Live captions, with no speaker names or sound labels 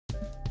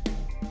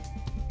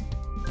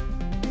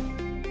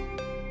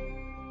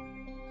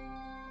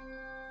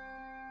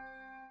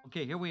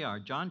Okay, here we are,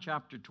 John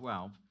chapter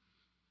 12.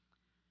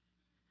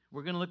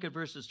 We're going to look at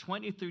verses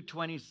 20 through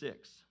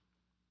 26.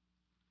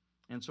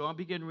 And so I'll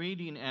begin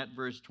reading at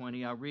verse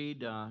 20. I'll read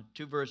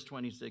to verse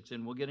 26,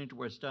 and we'll get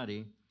into our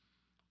study.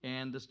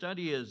 And the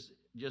study is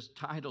just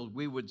titled,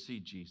 We Would See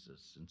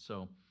Jesus. And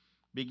so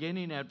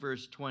beginning at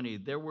verse 20,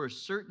 there were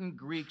certain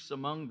Greeks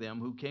among them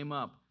who came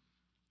up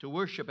to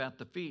worship at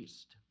the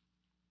feast.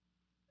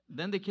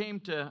 Then they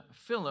came to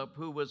Philip,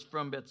 who was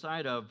from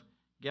Bethsaida of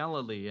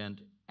Galilee, and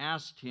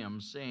asked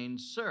him, saying,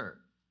 Sir,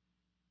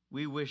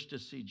 we wish to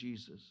see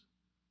Jesus.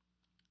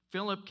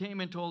 Philip came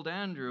and told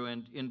Andrew,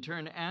 and in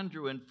turn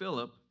Andrew and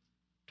Philip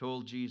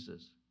told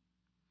Jesus.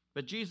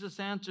 But Jesus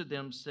answered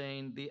them,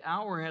 saying, The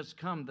hour has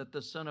come that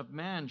the Son of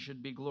Man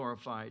should be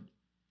glorified.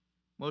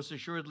 Most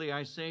assuredly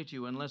I say to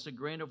you, unless a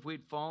grain of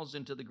wheat falls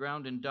into the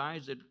ground and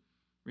dies, it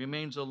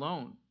remains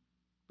alone.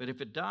 But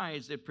if it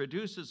dies, it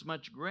produces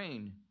much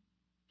grain.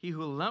 He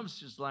who loves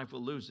his life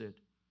will lose it.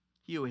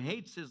 He who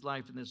hates his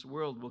life in this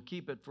world will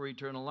keep it for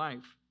eternal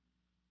life.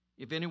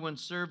 If anyone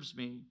serves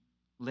me,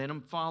 let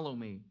him follow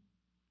me.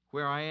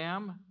 Where I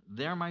am,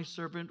 there my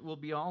servant will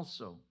be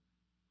also.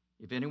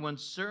 If anyone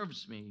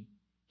serves me,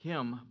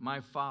 him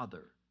my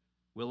Father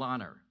will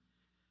honor.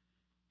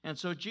 And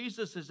so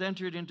Jesus has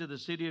entered into the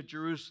city of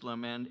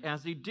Jerusalem, and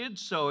as he did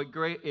so,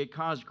 it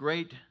caused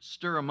great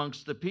stir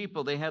amongst the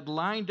people. They had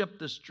lined up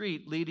the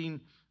street leading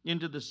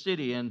into the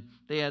city, and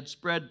they had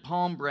spread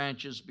palm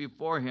branches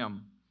before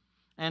him.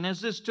 And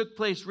as this took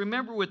place,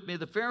 remember with me,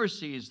 the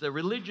Pharisees, the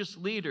religious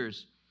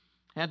leaders,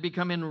 had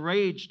become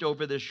enraged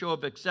over this show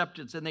of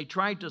acceptance, and they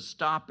tried to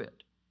stop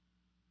it.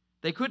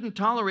 They couldn't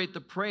tolerate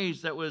the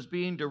praise that was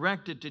being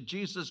directed to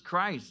Jesus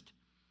Christ.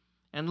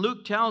 And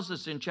Luke tells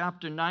us in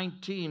chapter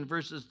 19,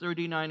 verses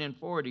 39 and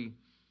 40,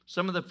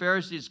 some of the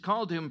Pharisees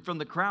called him from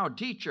the crowd,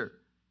 Teacher,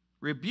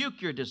 rebuke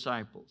your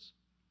disciples.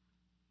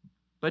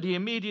 But he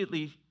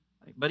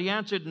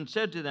answered and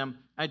said to them,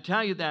 I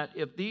tell you that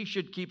if these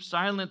should keep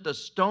silent, the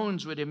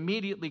stones would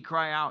immediately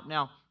cry out.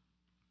 Now,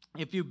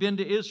 if you've been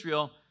to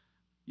Israel,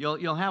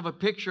 you'll have a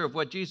picture of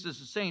what Jesus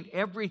is saying.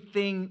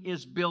 Everything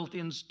is built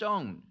in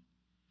stone.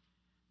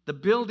 The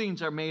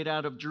buildings are made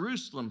out of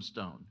Jerusalem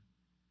stone.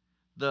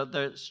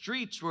 The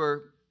streets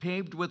were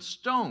paved with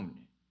stone.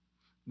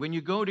 When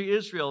you go to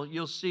Israel,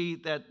 you'll see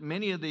that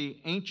many of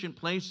the ancient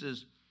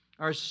places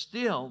are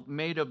still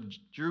made of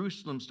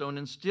Jerusalem stone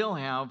and still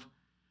have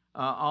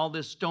all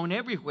this stone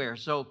everywhere.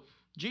 So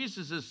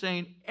Jesus is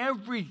saying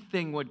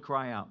everything would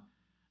cry out.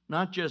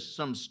 Not just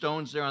some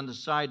stones there on the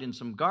side in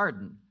some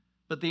garden,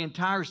 but the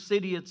entire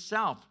city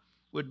itself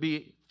would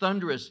be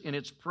thunderous in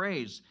its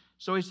praise.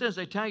 So he says,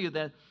 I tell you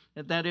that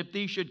if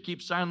these should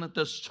keep silent,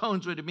 the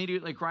stones would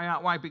immediately cry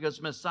out. Why?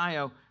 Because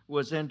Messiah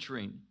was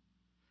entering.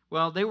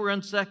 Well, they were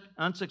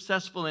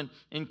unsuccessful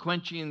in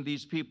quenching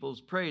these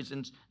people's praise,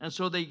 and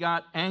so they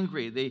got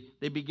angry.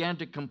 They began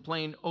to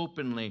complain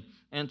openly.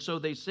 And so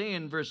they say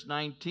in verse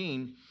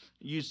 19,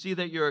 you see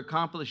that you're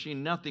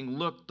accomplishing nothing.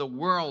 Look, the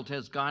world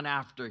has gone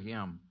after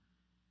him.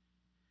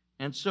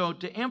 And so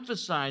to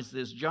emphasize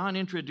this, John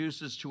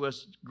introduces to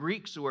us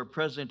Greeks who are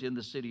present in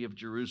the city of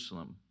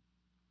Jerusalem.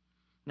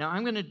 Now,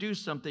 I'm going to do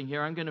something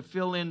here. I'm going to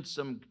fill in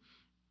some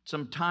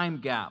time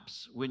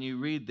gaps when you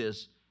read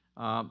this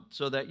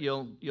so that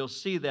you'll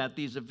see that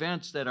these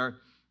events that are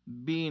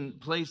being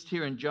placed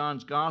here in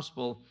John's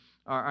gospel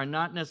are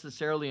not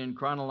necessarily in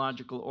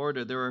chronological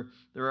order. There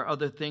are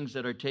other things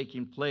that are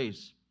taking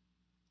place.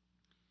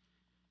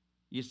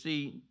 You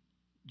see,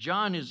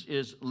 John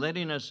is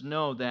letting us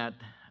know that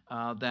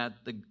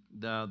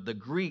the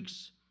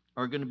Greeks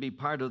are going to be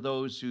part of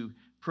those who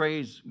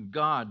praise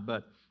God,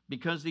 but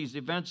because these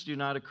events do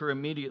not occur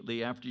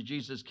immediately after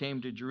Jesus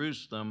came to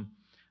Jerusalem,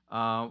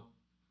 I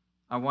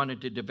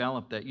wanted to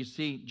develop that. You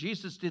see,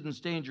 Jesus didn't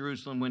stay in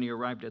Jerusalem when he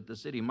arrived at the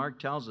city. Mark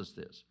tells us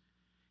this.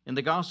 In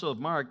the Gospel of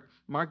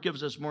Mark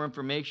gives us more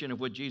information of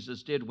what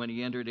Jesus did when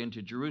he entered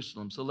into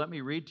Jerusalem. So let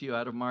me read to you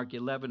out of Mark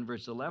 11,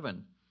 verse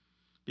 11.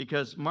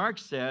 Because Mark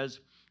says,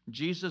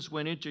 Jesus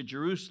went into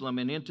Jerusalem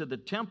and into the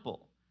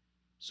temple.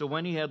 So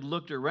when he had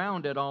looked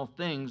around at all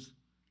things,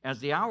 as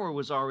the hour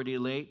was already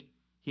late,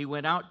 he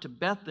went out to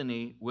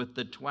Bethany with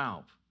the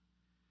 12.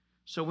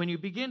 So when you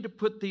begin to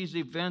put these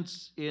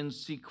events in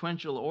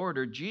sequential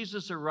order,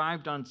 Jesus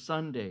arrived on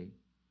Sunday,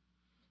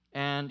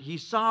 and he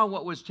saw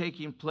what was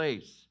taking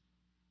place,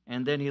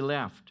 and then he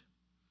left.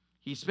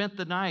 He spent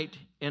the night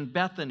in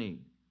Bethany,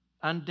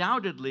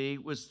 undoubtedly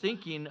was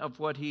thinking of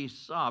what he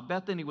saw.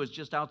 Bethany was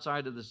just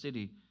outside of the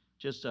city,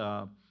 just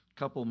a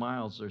couple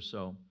miles or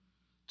so.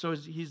 So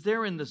he's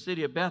there in the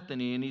city of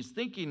Bethany, and he's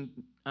thinking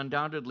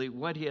undoubtedly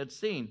what he had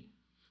seen.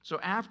 So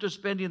after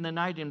spending the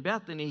night in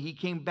Bethany, he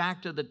came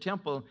back to the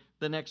temple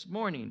the next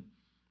morning.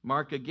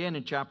 Mark again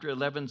in chapter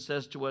 11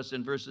 says to us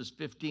in verses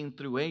 15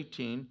 through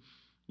 18,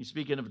 he's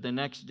speaking of the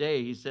next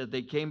day, he said,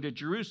 they came to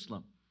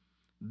Jerusalem.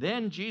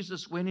 Then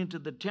Jesus went into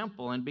the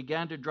temple and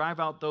began to drive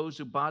out those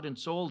who bought and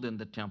sold in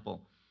the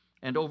temple,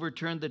 and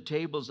overturned the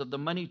tables of the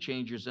money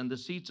changers and the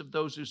seats of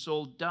those who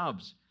sold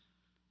doves.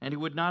 And he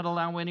would not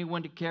allow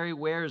anyone to carry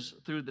wares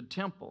through the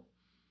temple.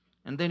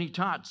 And then he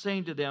taught,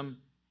 saying to them,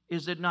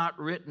 is it not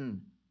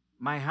written,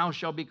 my house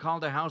shall be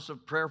called a house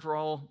of prayer for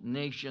all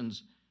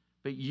nations,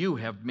 but you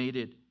have made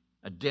it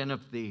a den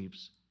of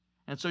thieves.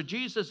 And so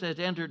Jesus had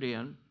entered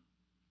in.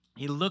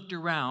 He looked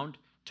around,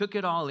 took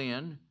it all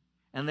in,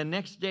 and the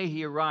next day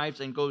he arrives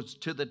and goes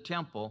to the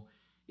temple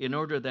in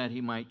order that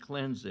he might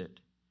cleanse it.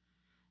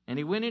 And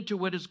he went into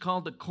what is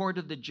called the court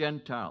of the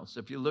Gentiles.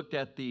 If you looked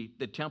at the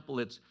temple,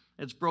 it's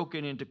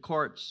broken into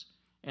courts.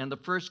 And the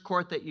first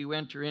court that you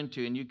enter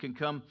into, and you can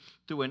come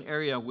through an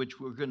area which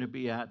we're going to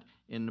be at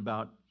in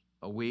about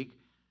a week,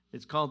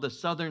 it's called the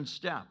Southern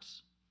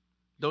Steps.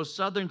 Those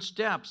Southern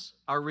Steps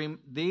are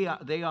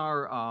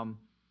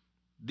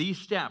these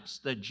steps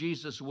that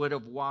Jesus would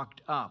have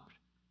walked up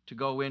to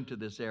go into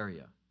this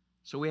area.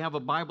 So we have a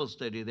Bible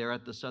study there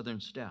at the Southern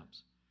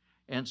Steps.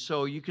 And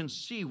so you can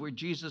see where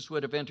Jesus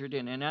would have entered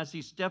in. And as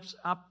he steps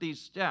up these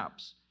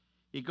steps,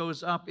 he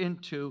goes up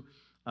into,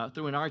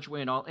 through an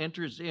archway and all,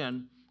 enters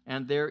in,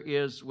 and there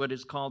is what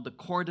is called the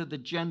court of the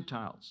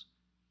Gentiles.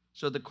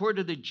 So the court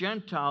of the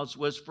Gentiles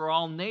was for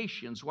all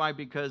nations. Why?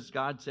 Because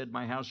God said,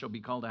 my house shall be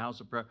called a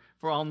house of prayer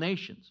for all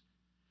nations.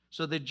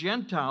 So the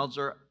Gentiles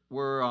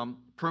were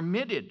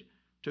permitted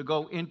to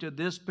go into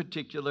this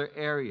particular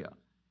area.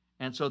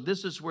 And so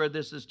this is where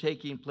this is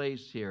taking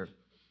place here.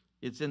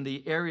 It's in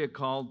the area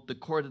called the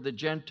court of the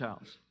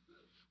Gentiles.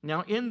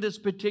 Now, in this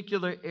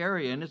particular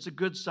area, and it's a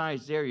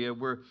good-sized area,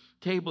 were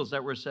tables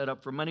that were set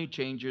up for money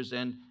changers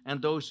and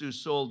those who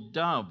sold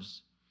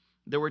doves.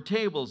 There were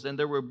tables and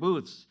there were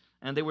booths,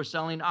 and they were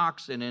selling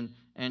oxen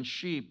and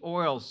sheep,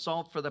 oil,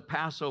 salt for the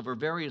Passover,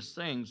 various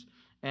things.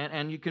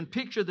 And you can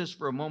picture this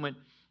for a moment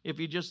if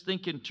you just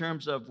think in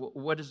terms of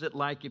what is it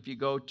like if you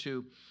go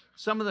to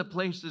some of the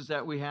places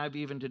that we have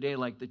even today,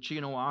 like the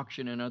Chino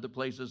auction and other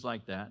places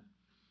like that.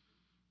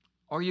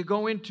 Or you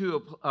go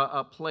into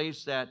a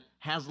place that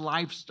has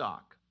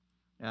livestock.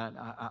 And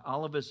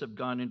all of us have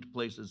gone into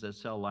places that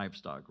sell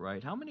livestock,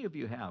 right? How many of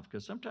you have?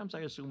 Because sometimes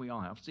I assume we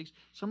all have. See,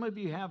 some of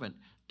you haven't.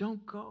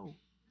 Don't go.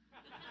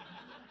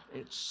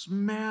 It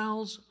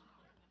smells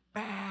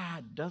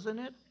bad, doesn't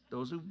it?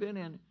 Those who've been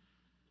in.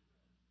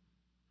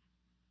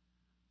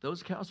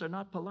 Those cows are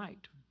not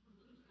polite.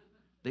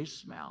 They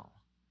smell.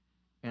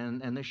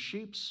 And the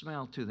sheep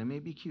smell too. They may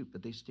be cute,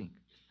 but they stink.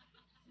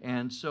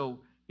 And so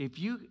if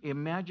you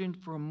imagine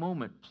for a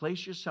moment,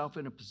 place yourself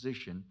in a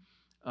position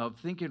of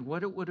thinking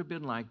what it would have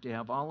been like to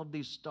have all of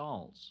these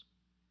stalls.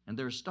 And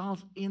there are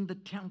stalls in the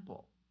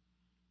temple.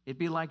 It'd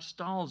be like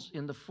stalls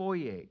in the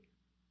foyer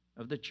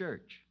of the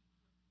church.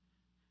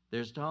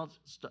 There's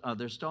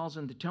stalls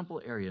in the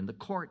temple area, in the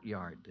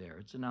courtyard there.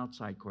 It's an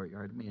outside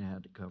courtyard. I mean, I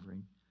had it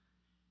covering.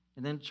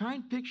 And then try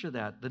and picture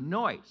that, the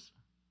noise.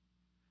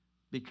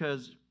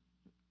 Because,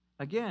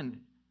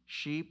 again,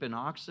 sheep and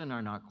oxen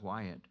are not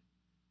quiet.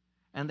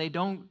 And they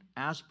don't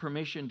ask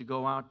permission to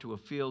go out to a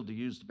field to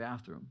use the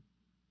bathroom.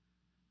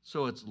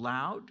 So it's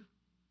loud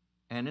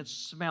and it's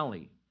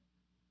smelly.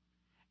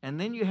 And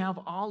then you have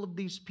all of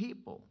these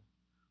people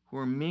who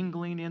are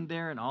mingling in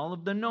there and all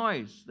of the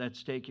noise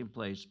that's taking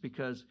place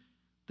because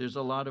there's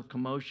a lot of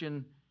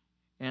commotion.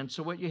 And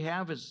so what you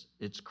have is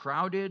it's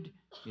crowded,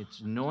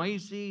 it's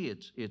noisy,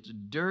 it's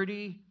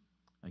dirty.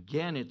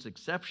 Again, it's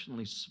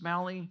exceptionally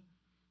smelly.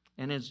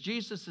 And as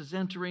Jesus is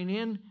entering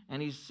in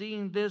and he's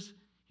seeing this,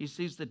 he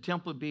sees the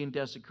temple being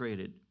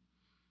desecrated.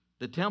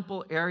 The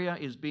temple area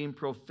is being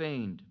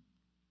profaned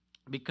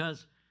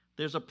because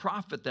there's a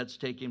profit that's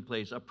taking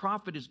place. A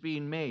profit is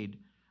being made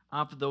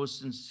off of those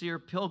sincere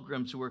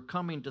pilgrims who are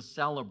coming to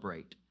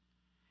celebrate.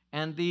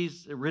 And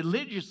these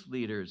religious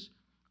leaders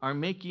are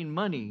making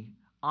money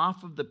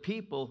off of the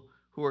people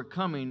who are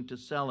coming to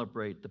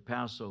celebrate the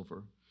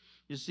Passover.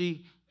 You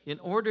see, in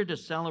order to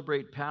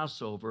celebrate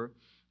Passover,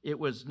 it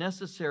was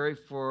necessary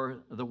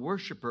for the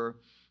worshiper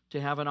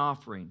to have an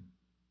offering.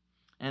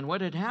 And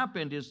what had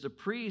happened is the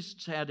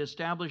priests had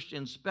established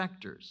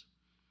inspectors,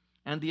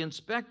 and the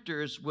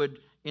inspectors would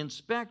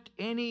inspect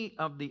any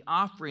of the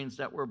offerings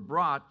that were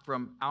brought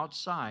from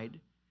outside,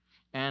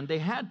 and they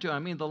had to. I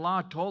mean, the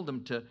law told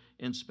them to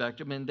inspect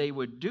them, and they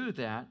would do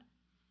that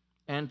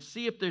and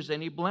see if there's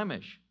any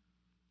blemish.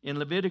 In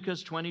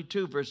Leviticus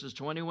 22, verses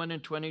 21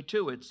 and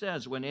 22, it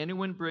says, when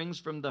anyone brings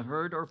from the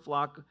herd or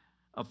flock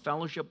a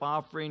fellowship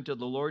offering to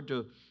the Lord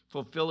to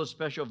fulfill a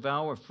special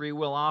vow or free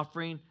will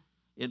offering,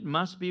 it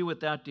must be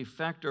without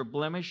defect or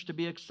blemish to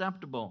be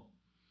acceptable.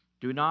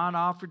 Do not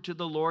offer to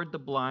the Lord the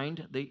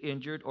blind, the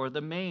injured, or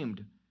the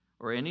maimed,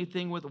 or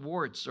anything with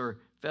warts or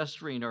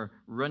festering or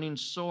running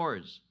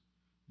sores.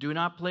 Do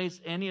not place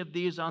any of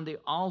these on the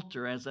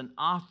altar as an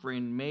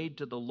offering made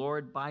to the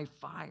Lord by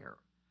fire.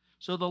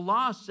 So the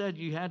law said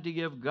you had to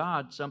give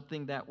God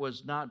something that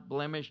was not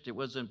blemished, it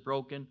wasn't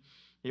broken,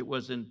 it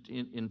wasn't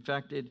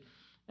infected.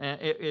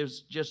 It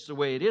was just the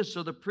way it is.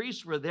 So the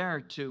priests were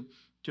there to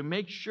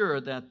make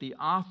sure that the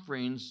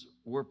offerings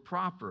were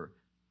proper.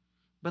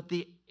 But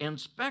the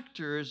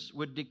inspectors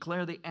would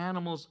declare the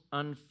animals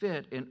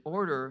unfit in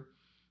order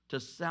to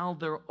sell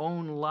their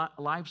own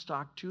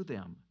livestock to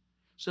them.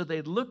 So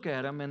they'd look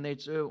at them and they'd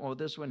say, oh,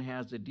 this one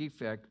has a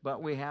defect,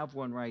 but we have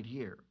one right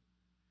here.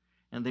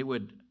 And they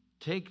would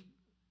take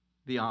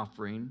the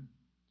offering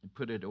and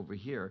put it over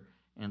here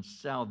and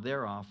sell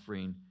their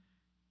offering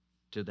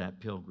to that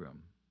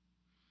pilgrim.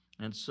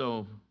 And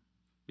so,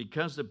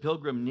 because the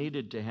pilgrim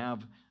needed to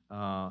have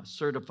a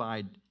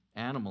certified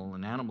animal,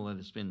 an animal that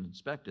has been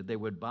inspected, they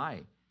would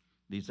buy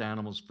these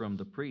animals from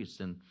the priests.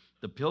 And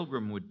the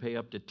pilgrim would pay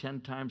up to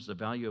 10 times the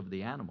value of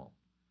the animal.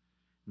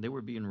 And they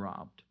were being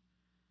robbed.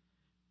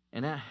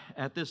 And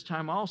at this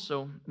time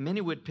also,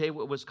 many would pay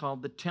what was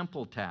called the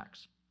temple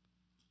tax.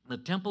 The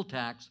temple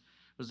tax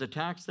was a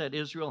tax that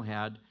Israel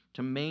had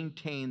to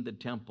maintain the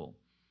temple.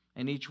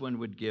 And each one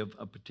would give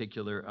a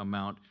particular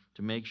amount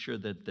to make sure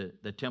that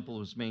the temple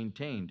was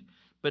maintained.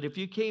 But if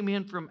you came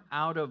in from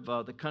out of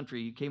the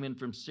country, you came in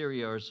from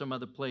Syria or some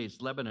other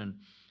place, Lebanon,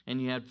 and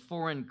you had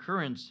foreign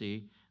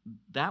currency,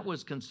 that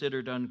was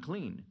considered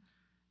unclean.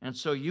 And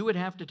so you would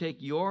have to take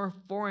your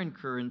foreign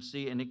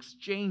currency and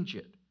exchange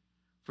it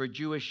for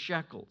Jewish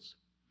shekels.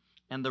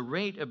 And the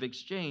rate of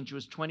exchange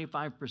was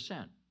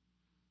 25%.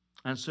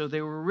 And so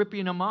they were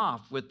ripping them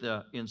off with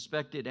the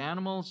inspected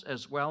animals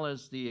as well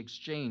as the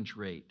exchange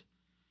rate.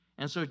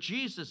 And so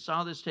Jesus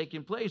saw this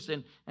taking place,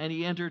 and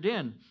he entered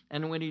in.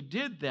 And when he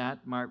did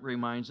that, Mark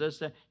reminds us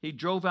that he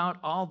drove out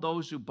all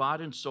those who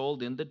bought and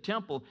sold in the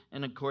temple.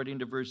 And according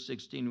to verse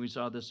 16, we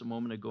saw this a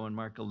moment ago in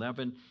Mark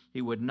 11,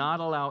 he would not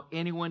allow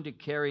anyone to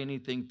carry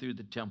anything through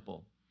the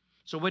temple.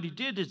 So what he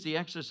did is he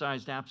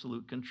exercised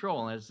absolute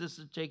control. As this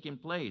is taking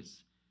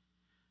place,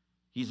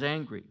 he's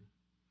angry.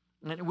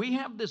 And we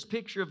have this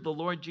picture of the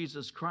Lord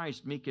Jesus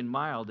Christ, meek and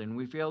mild, and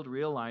we fail to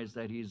realize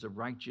that he's a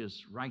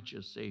righteous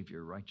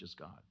Savior, righteous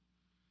God.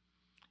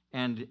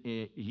 And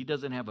he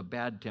doesn't have a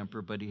bad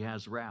temper, but he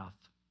has wrath.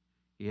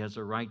 He has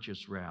a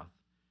righteous wrath.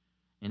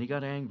 And he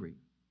got angry.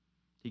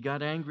 He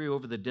got angry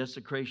over the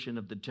desecration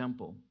of the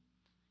temple.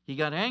 He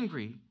got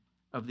angry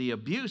of the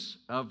abuse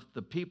of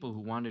the people who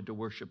wanted to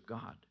worship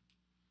God.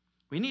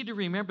 We need to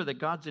remember that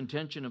God's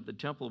intention of the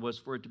temple was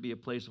for it to be a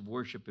place of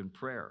worship and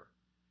prayer.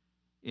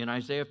 In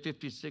Isaiah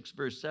 56,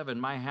 verse 7,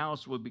 my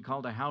house will be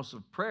called a house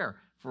of prayer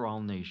for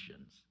all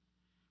nations.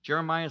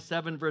 Jeremiah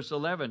 7, verse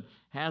 11,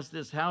 has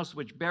this house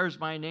which bears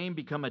my name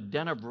become a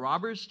den of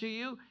robbers to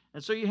you?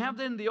 And so you have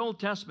that in the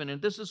Old Testament,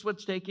 and this is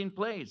what's taking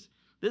place.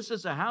 This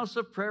is a house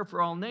of prayer for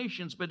all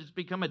nations, but it's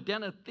become a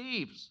den of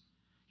thieves.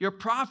 You're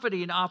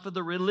profiting off of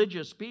the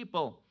religious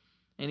people,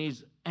 and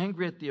he's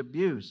angry at the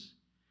abuse.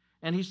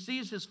 And he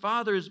sees his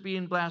father is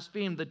being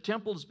blasphemed, the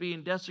temple's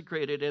being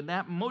desecrated, and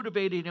that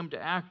motivated him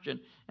to action,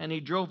 and he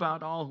drove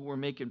out all who were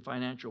making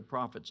financial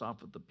profits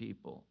off of the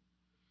people.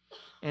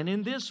 And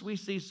in this we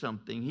see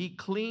something. He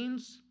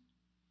cleans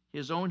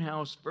his own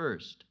house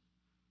first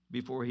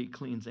before he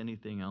cleans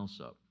anything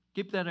else up.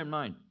 Keep that in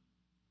mind.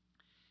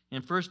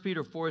 In 1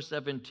 Peter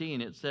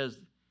 4:17, it says,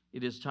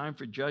 it is time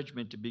for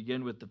judgment to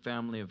begin with the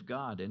family of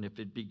God. And if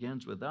it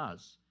begins with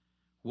us,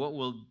 what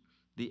will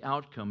the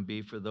outcome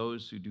be for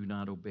those who do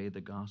not obey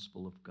the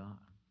gospel of God?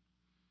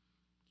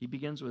 He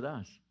begins with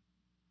us.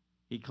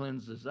 He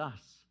cleanses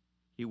us.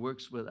 He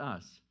works with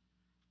us.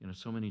 You know,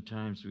 so many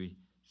times we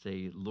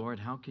say, Lord,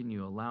 how can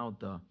you allow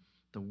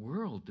the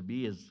world to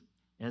be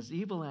as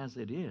evil as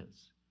it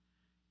is?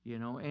 You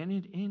know, and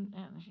it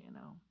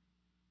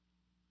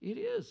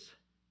is.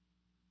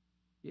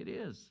 It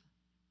is.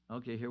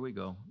 Okay, here we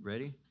go.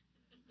 Ready?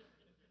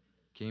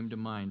 Came to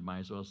mind, might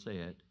as well say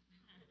it.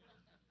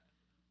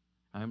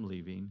 I'm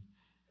leaving.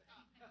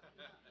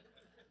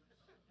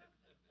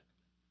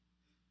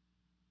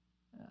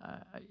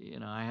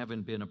 I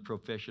haven't been a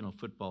professional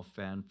football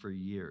fan for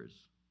years.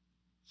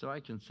 So I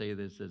can say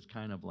this as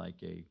kind of like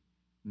a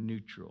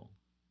neutral.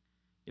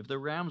 If the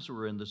Rams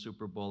were in the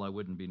Super Bowl, I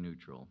wouldn't be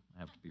neutral. I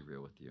have to be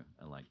real with you.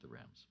 I like the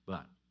Rams.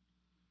 But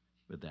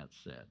with that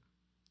said,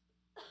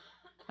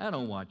 I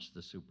don't watch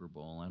the Super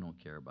Bowl. I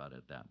don't care about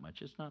it that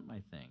much. It's not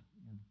my thing.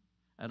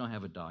 I don't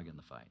have a dog in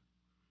the fight.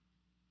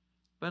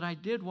 But I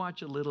did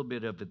watch a little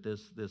bit of it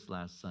this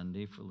last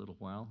Sunday for a little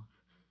while,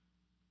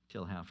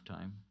 till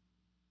halftime.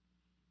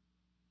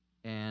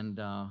 And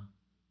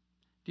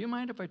do you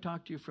mind if I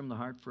talk to you from the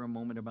heart for a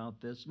moment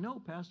about this? No,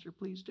 Pastor,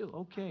 please do.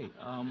 Okay.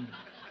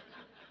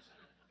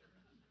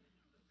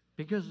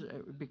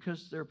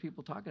 Because there are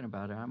people talking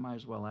about it, I might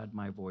as well add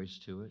my voice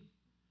to it.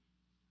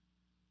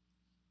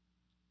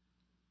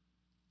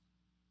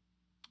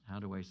 How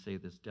do I say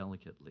this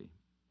delicately?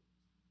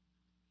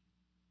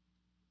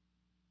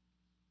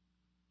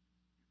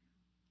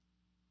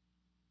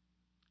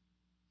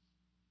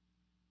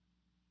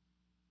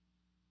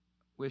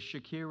 With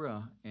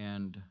Shakira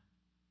and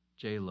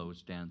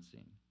J-Lo's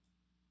dancing,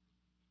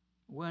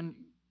 when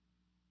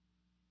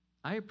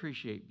I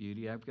appreciate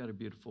beauty, I've got a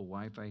beautiful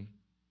wife.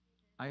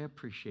 I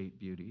appreciate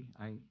beauty.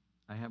 I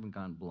haven't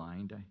gone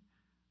blind.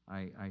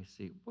 I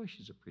see, boy,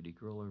 she's a pretty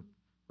girl or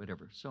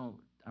whatever. So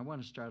I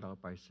want to start out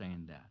by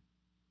saying that.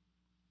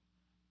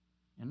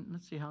 And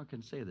let's see how I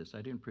can say this.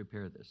 I didn't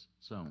prepare this.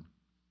 So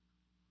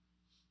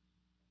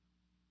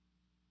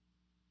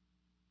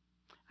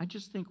I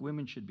just think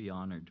women should be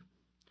honored.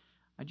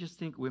 I just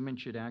think women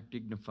should act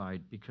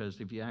dignified,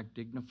 because if you act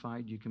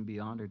dignified, you can be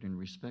honored and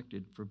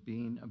respected for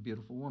being a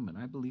beautiful woman.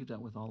 I believe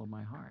that with all of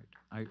my heart.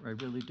 I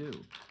really do.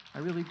 I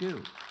really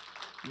do.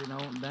 You know,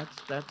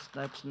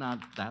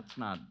 that's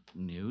not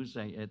news.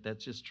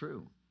 That's just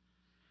true.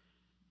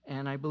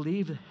 And I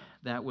believe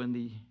that when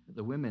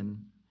the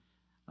women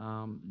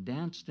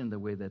danced in the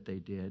way that they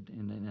did,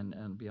 and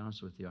to be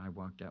honest with you, I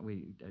walked out.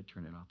 I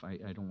turned it off.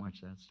 I don't watch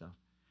that stuff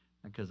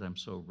because I'm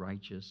so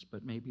righteous.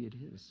 But maybe it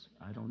is.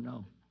 I don't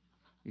know.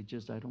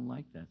 I don't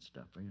like that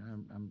stuff.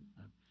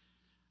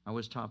 I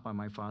was taught by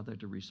my father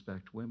to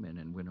respect women,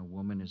 and when a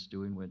woman is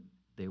doing what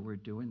they were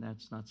doing,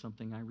 that's not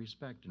something I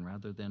respect. And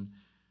rather than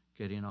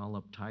getting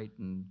all uptight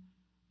and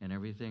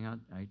everything,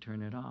 I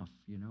turn it off,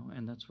 you know,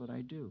 and that's what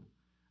I do.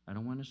 I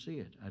don't want to see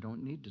it. I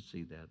don't need to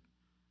see that.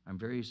 I'm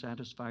very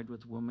satisfied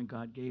with the woman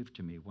God gave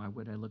to me. Why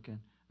would I look at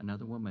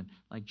another woman?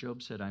 Like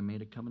Job said, I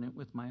made a covenant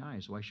with my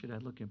eyes. Why should I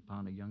look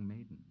upon a young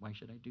maiden? Why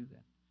should I do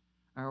that?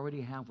 I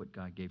already have what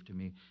God gave to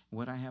me.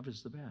 What I have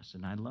is the best,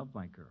 and I love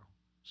my girl.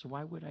 So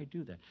why would I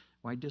do that?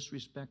 Why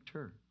disrespect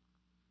her?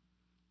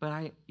 But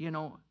I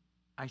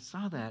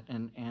saw that,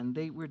 and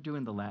they were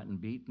doing the Latin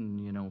beat,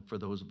 and, you know, for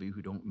those of you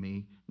who don't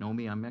know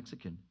me, I'm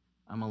Mexican.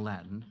 I'm a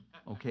Latin,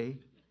 okay?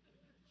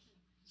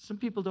 Some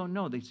people don't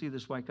know. They see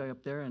this white guy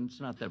up there, and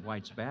it's not that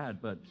white's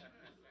bad, but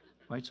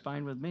white's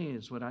fine with me.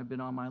 It's what I've been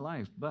all my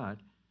life. But,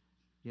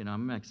 you know,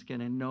 I'm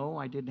Mexican, and no,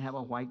 I didn't have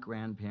a white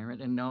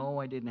grandparent, and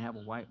no, I didn't have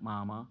a white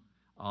mama.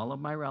 All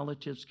of my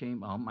relatives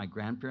my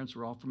grandparents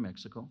were all from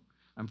Mexico.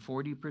 I'm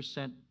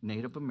 40%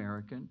 Native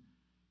American,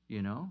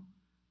 you know.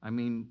 I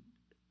mean,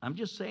 I'm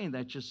just saying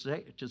that just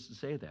to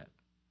say that.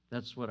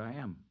 That's what I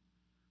am.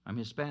 I'm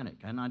Hispanic.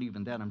 I'm not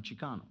even that. I'm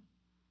Chicano.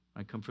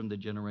 I come from the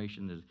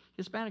generation that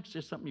Hispanic's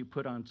just something you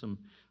put on some.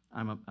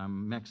 I'm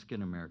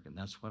Mexican American.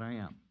 That's what I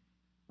am.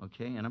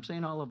 Okay? And I'm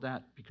saying all of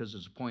that because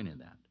there's a point in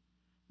that.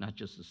 Not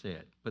just to say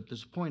it, but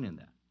there's a point in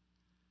that.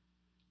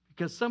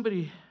 Because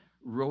somebody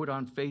wrote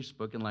on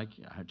Facebook, and like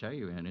I tell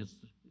you, and it's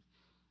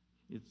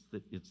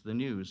the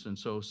news. And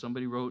so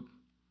somebody wrote,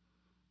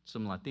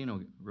 some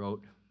Latino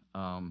wrote,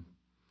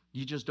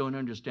 you just don't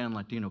understand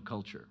Latino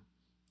culture.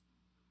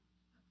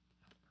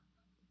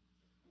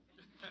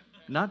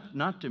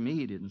 Not to me,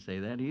 he didn't say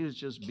that. He was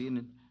just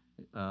being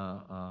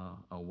a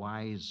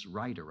wise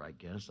writer, I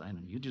guess.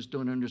 You just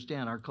don't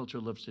understand. Our culture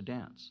loves to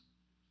dance.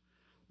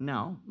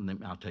 Now,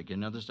 I'll take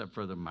another step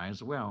further. Might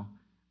as well.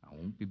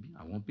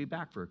 I won't be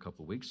back for a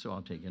couple of weeks, so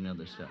I'll take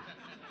another step.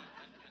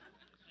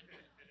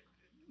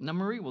 Now,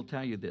 Marie will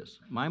tell you this.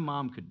 My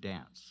mom could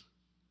dance.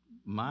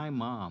 My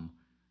mom,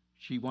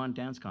 she won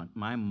dance contest.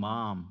 My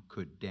mom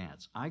could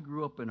dance. I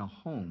grew up in a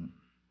home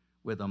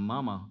with a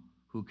mama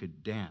who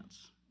could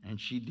dance, and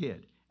she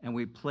did. And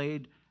we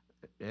played,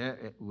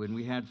 when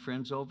we had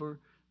friends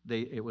over,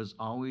 it was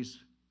always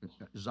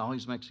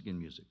Mexican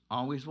music.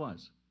 Always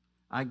was.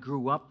 I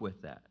grew up with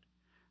that.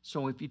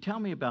 So if you tell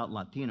me about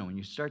Latino and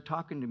you start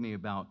talking to me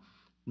about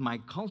my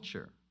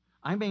culture,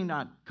 I may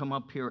not come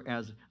up here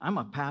as, I'm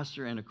a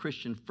pastor and a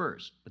Christian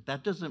first, but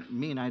that doesn't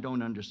mean I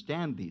don't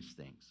understand these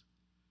things.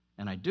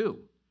 And I do.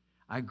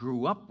 I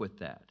grew up with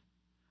that.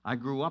 I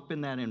grew up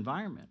in that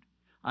environment.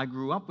 I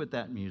grew up with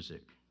that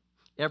music.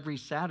 Every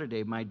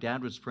Saturday, my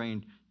dad was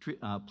playing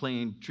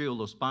Trio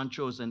Los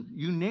Panchos and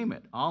you name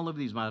it, all of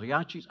these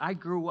mariachis. I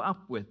grew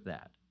up with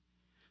that.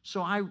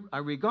 So I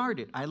regard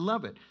it. I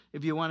love it.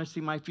 If you want to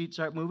see my feet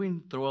start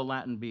moving, throw a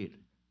Latin beat.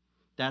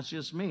 That's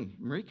just me.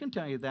 Marie can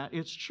tell you that.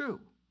 It's true.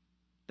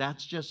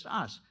 That's just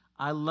us.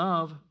 I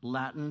love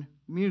Latin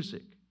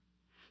music.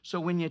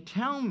 So when you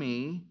tell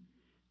me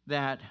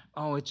that,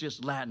 oh, it's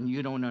just Latin,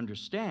 you don't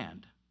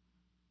understand,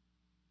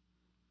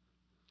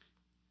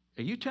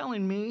 are you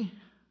telling me,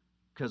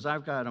 because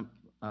I've got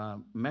a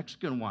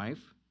Mexican wife,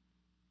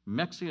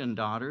 Mexican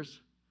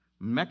daughters,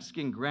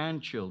 Mexican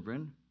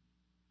grandchildren,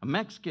 a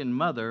Mexican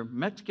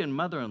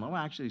mother-in-law, well,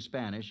 actually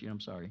Spanish, I'm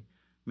sorry,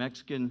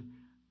 Mexican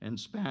and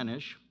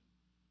Spanish.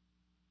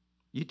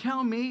 You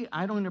tell me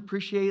I don't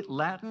appreciate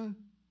Latin?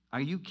 Are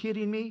you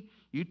kidding me?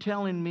 You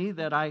telling me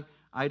that I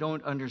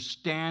don't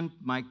understand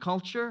my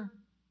culture?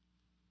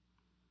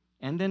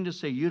 And then to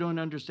say you don't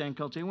understand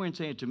culture, they weren't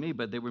saying it to me,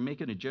 but they were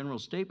making a general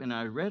statement.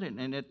 I read it,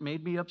 and it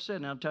made me upset,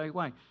 and I'll tell you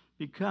why.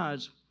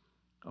 Because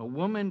a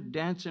woman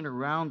dancing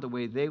around the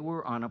way they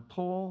were on a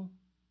pole,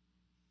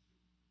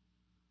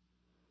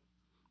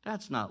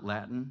 that's not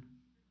Latin.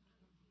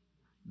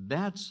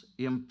 That's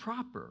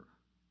improper.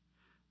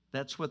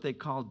 That's what they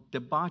call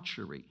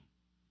debauchery.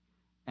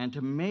 And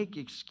to make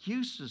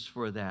excuses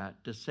for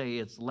that, to say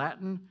it's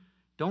Latin,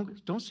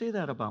 don't say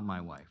that about my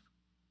wife.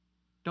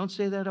 Don't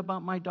say that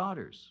about my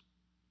daughters.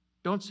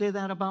 Don't say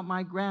that about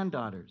my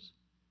granddaughters.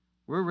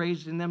 We're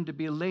raising them to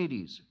be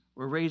ladies.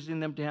 We're raising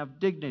them to have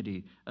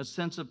dignity, a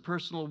sense of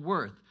personal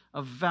worth,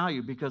 of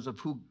value because of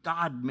who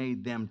God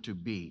made them to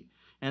be.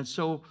 And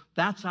so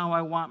that's how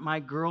I want my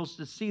girls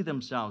to see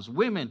themselves.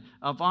 Women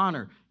of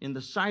honor in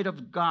the sight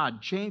of God,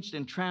 changed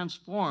and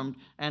transformed,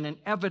 and an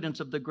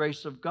evidence of the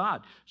grace of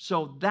God.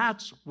 So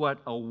that's what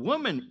a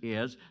woman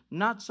is,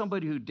 not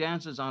somebody who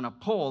dances on a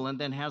pole and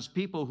then has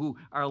people who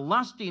are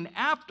lusting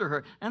after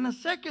her. And the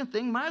second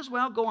thing, might as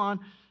well go on.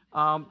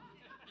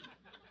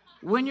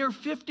 When you're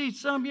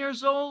 50-some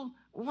years old,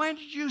 when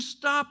did you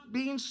stop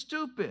being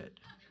stupid?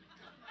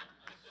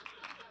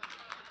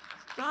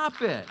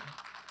 Stop it.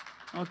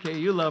 Okay,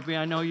 you love me.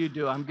 I know you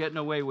do. I'm getting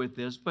away with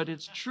this, but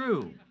it's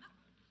true.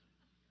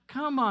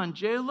 Come on,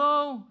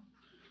 J-Lo.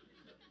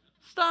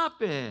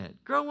 Stop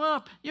it. Grow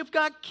up. You've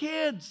got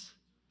kids.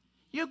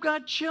 You've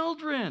got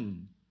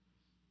children.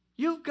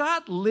 You've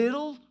got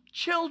little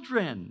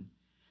children.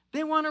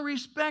 They want to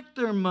respect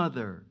their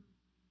mother.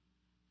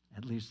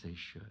 At least they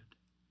should.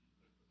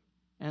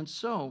 And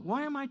so,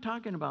 why am I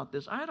talking about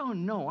this? I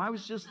don't know. I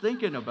was just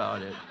thinking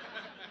about it.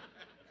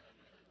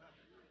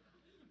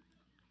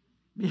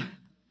 Yeah.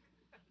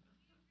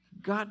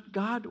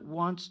 God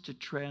wants to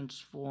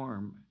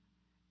transform.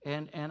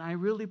 And I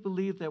really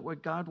believe that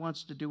what God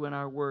wants to do in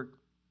our work,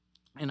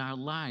 in our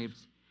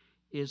lives,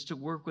 is to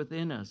work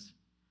within us.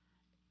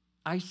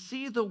 I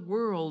see the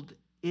world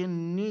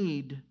in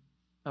need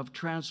of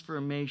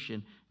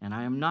transformation. And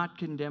I am not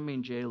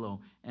condemning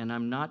J-Lo, and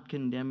I'm not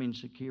condemning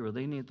Shakira.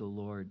 They need the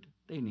Lord.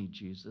 They need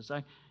Jesus.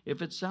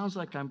 If it sounds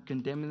like I'm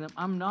condemning them,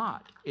 I'm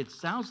not. It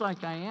sounds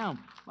like I am.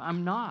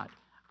 I'm not.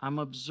 I'm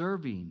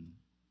observing.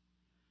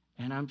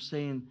 And I'm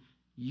saying,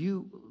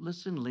 you,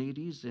 listen,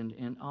 ladies,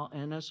 and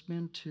us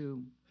men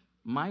too,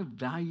 my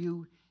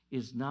value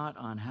is not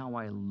on how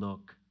I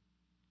look.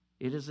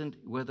 It isn't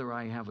whether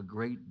I have a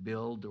great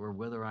build or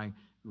whether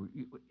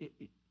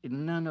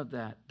none of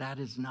that. That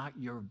is not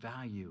your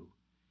value.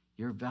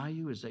 Your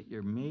value is that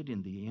you're made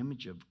in the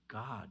image of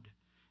God,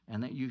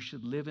 and that you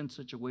should live in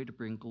such a way to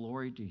bring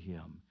glory to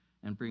Him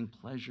and bring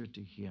pleasure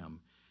to Him.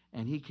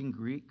 And He can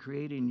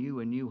create in you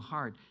a new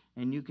heart,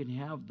 and you can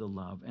have the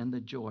love and the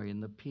joy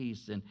and the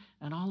peace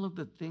and all of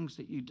the things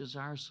that you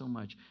desire so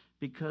much,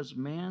 because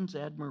man's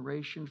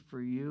admiration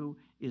for you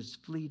is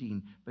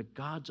fleeting, but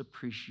God's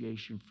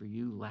appreciation for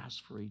you lasts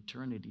for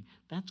eternity.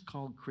 That's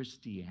called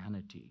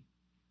Christianity.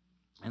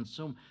 And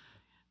so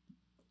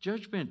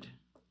judgment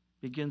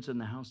begins in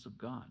the house of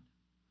God.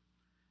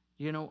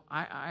 You know,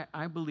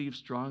 I believe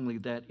strongly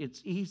that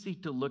it's easy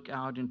to look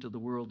out into the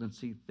world and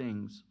see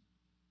things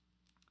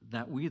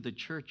that we, the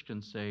church,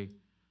 can say,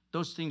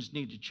 those things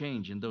need to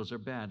change and those are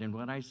bad. And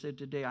what I said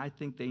today, I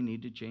think they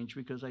need to change,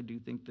 because I do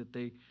think that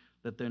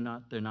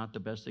they're not the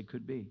best they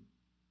could be.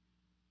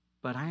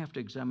 But I have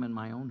to examine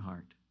my own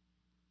heart.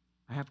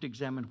 I have to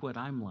examine what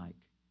I'm like,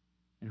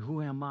 and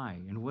who am I,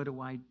 and what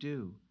do I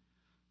do?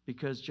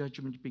 Because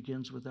judgment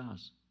begins with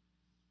us.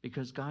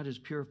 Because God is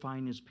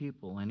purifying His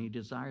people, and He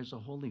desires a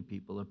holy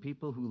people, a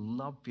people who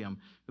love Him,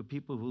 a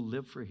people who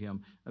live for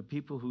Him, a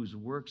people whose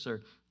works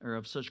are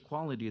of such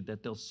quality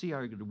that they'll see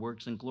our good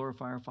works and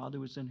glorify our Father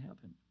who is in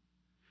heaven.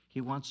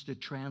 He wants to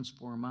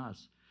transform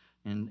us.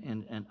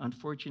 And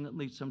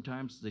unfortunately,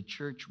 sometimes the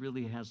church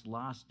really has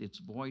lost its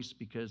voice,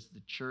 because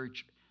the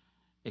church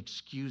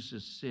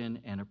excuses sin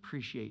and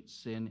appreciates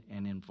sin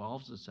and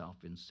involves itself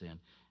in sin.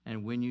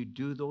 And when you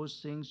do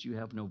those things, you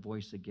have no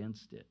voice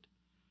against it,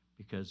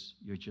 because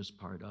you're just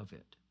part of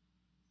it.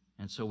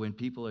 And so when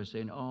people are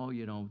saying, oh,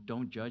 you know,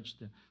 don't judge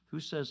them,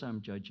 who says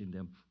I'm judging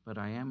them? But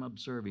I am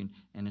observing,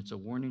 and it's a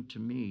warning to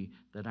me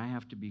that I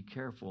have to be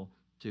careful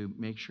to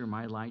make sure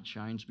my light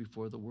shines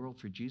before the world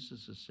for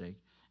Jesus' sake.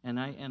 And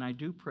I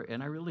do pray,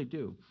 and I really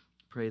do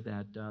pray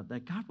that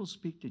God will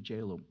speak to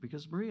J-Lo,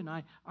 because Marie and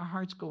I, our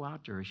hearts go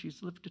out to her.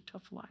 She's lived a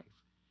tough life.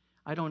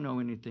 I don't know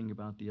anything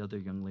about the other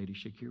young lady,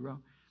 Shakira,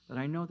 but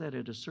I know that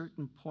at a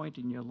certain point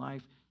in your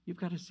life, you've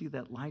got to see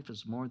that life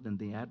is more than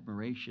the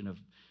admiration of,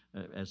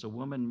 as a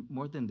woman,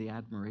 more than the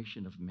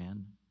admiration of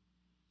men.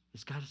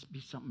 It's got to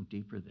be something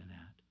deeper than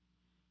that.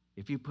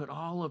 If you put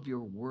all of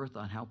your worth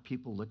on how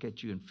people look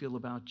at you and feel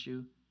about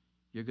you,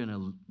 you're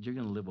gonna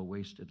live a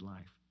wasted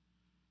life.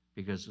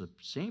 Because the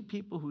same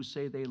people who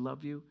say they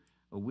love you,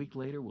 a week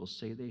later will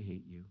say they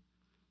hate you.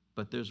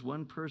 But there's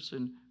one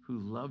person who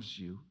loves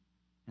you,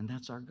 and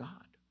that's our God.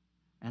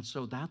 And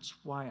so that's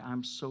why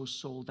I'm so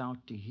sold out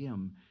to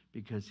Him,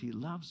 because He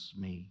loves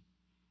me,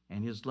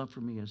 and His love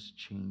for me has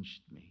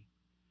changed me.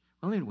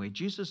 Well, anyway,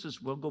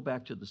 we'll go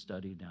back to the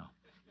study now.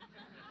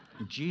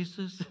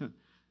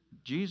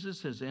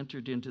 Jesus has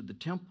entered into the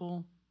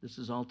temple. This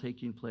is all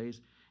taking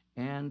place,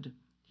 and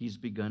He's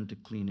begun to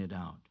clean it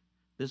out.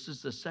 This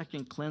is the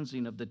second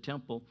cleansing of the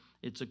temple.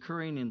 It's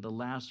occurring in the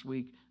last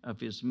week of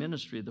His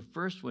ministry. The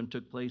first one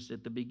took place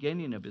at the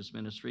beginning of His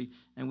ministry,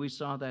 and we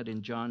saw that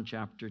in John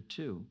chapter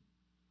 2.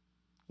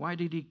 Why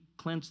did He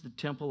cleanse the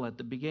temple at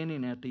the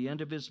beginning, at the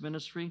end of His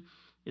ministry?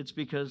 It's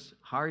because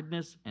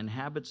hardness and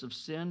habits of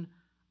sin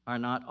are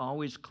not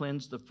always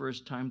cleansed the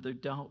first time they're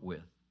dealt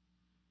with.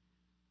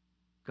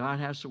 God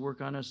has to work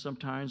on us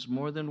sometimes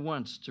more than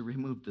once to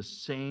remove the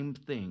same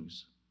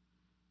things.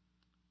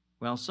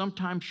 Well,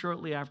 sometime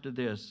shortly after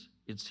this,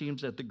 it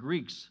seems that the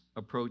Greeks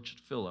approached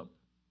Philip.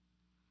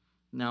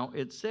 Now,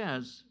 it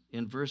says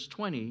in verse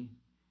 20,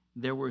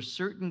 there were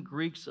certain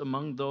Greeks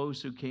among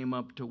those who came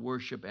up to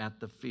worship at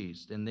the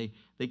feast. And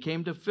they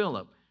came to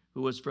Philip,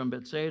 who was from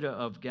Bethsaida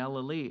of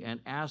Galilee, and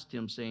asked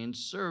him, saying,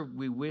 Sir,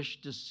 we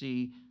wish to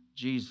see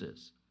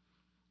Jesus.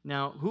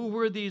 Now, who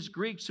were these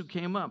Greeks who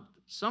came up?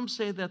 Some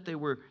say that they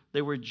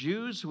were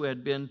Jews who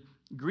had been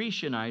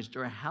Grecianized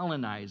or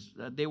Hellenized.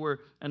 They were,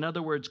 in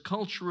other words,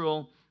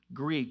 cultural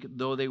Greek,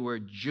 though they were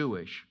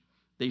Jewish.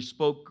 They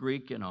spoke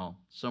Greek and all.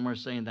 Some are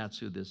saying that's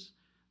who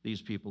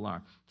these people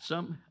are.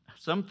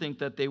 Some think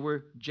that they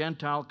were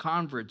Gentile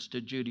converts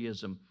to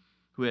Judaism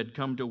who had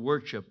come to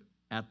worship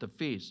at the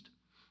feast.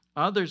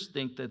 Others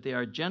think that they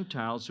are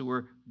Gentiles who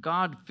were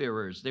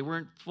God-fearers. They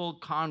weren't full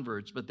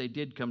converts, but they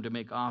did come to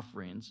make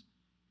offerings.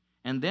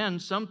 And then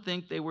some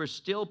think they were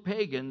still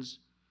pagans,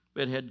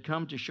 but had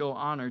come to show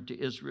honor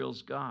to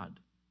Israel's God.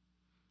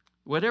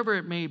 Whatever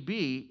it may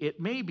be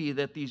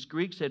that these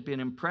Greeks had been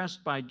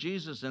impressed by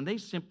Jesus and they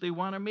simply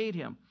want to meet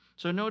him.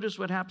 So notice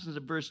what happens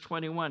in verse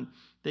 21.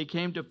 They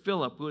came to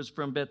Philip, who was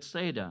from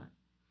Bethsaida.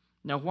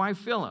 Now, why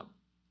Philip?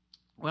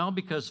 Well,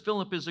 because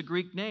Philip is a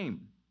Greek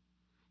name.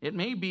 It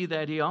may be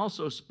that he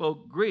also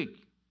spoke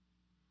Greek.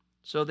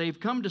 So they've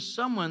come to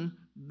someone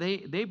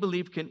they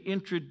believe can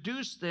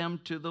introduce them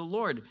to the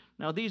Lord.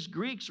 Now, these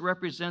Greeks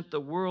represent the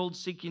world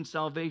seeking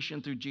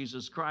salvation through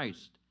Jesus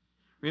Christ.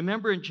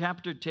 Remember in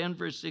chapter 10,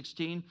 verse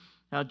 16,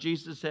 how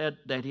Jesus said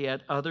that he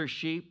had other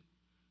sheep?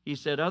 He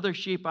said, Other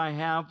sheep I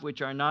have,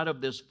 which are not of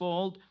this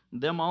fold,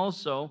 them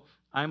also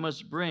I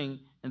must bring,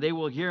 and they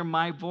will hear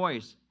my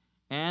voice,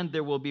 and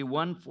there will be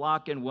one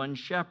flock and one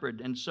shepherd.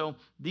 And so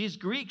these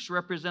Greeks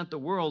represent the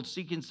world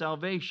seeking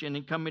salvation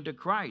and coming to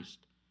Christ.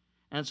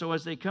 And so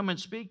as they come and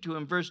speak to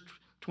him, verse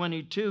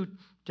 22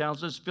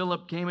 tells us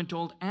Philip came and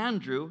told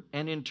Andrew,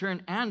 and in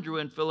turn Andrew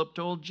and Philip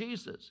told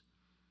Jesus.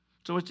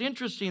 So it's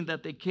interesting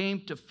that they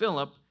came to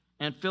Philip,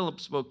 and Philip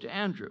spoke to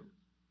Andrew.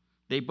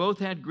 They both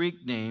had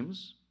Greek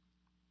names,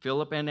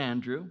 Philip and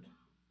Andrew,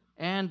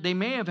 and they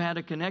may have had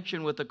a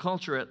connection with the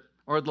culture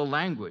or the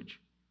language.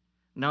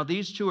 Now,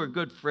 these two are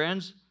good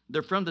friends.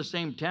 They're from the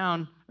same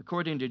town.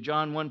 According to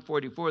John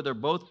 1:44, they're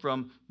both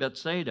from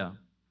Bethsaida.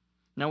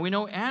 Now, we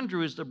know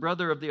Andrew is the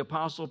brother of the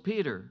Apostle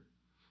Peter.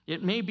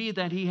 It may be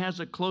that he has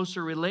a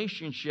closer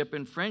relationship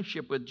and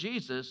friendship with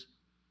Jesus,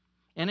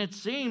 and it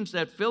seems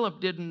that Philip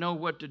didn't know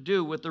what to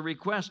do with the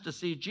request to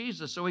see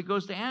Jesus, so he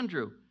goes to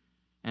Andrew,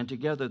 and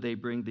together they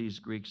bring these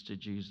Greeks to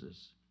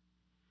Jesus.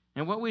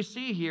 And what we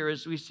see here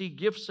is we see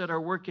gifts that are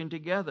working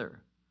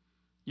together.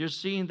 You're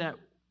seeing that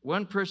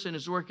one person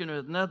is working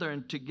with another,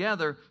 and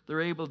together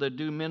they're able to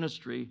do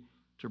ministry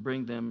to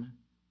bring them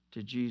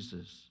to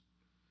Jesus.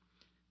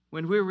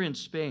 When we were in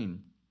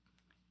Spain,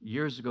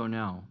 years ago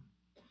now,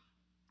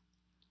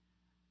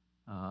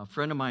 a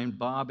friend of mine,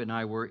 Bob, and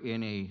I were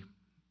in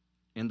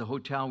the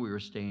hotel we were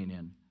staying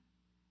in.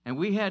 And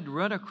we had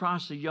run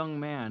across a young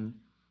man,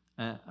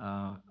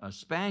 a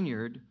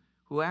Spaniard,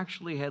 who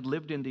actually had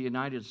lived in the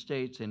United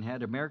States and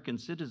had American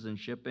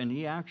citizenship, and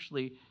he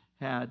actually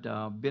had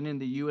been in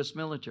the U.S.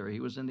 military. He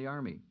was in the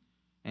Army.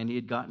 And he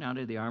had gotten out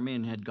of the Army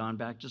and had gone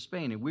back to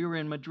Spain. And we were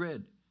in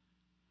Madrid.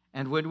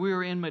 And when we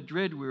were in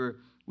Madrid,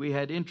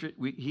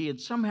 he had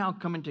somehow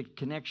come into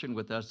connection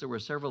with us. There were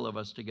several of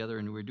us together,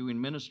 and we were doing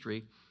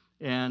ministry.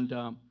 And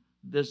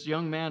this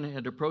young man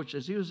had approached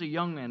us. He was a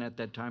young man at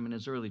that time in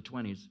his early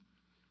 20s.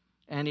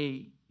 And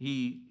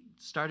he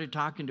started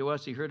talking to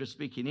us. He heard us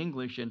speaking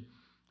English, and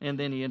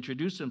then he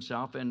introduced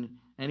himself, and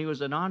he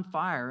was an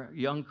on-fire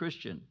young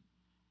Christian,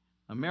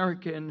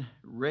 American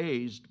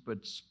raised, but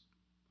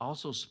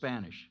also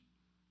Spanish.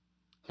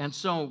 And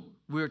so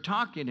we were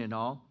talking and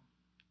all,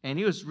 and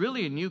he was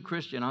really a new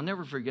Christian. I'll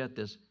never forget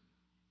this.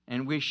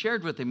 And we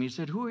shared with him. He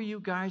said, "Who are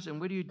you guys, and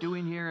what are you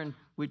doing here?" And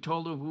we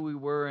told him who we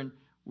were, and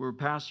we're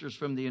pastors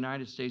from the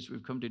United States.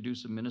 We've come to do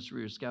some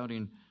ministry. We're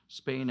scouting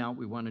Spain out.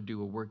 We want to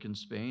do a work in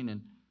Spain.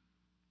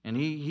 And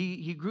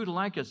he grew to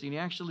like us, and he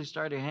actually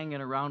started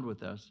hanging around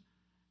with us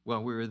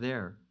while we were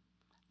there.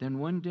 Then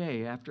one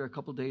day, after a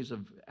couple days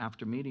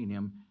after meeting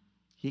him,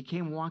 he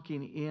came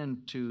walking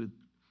into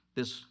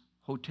this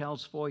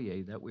hotel's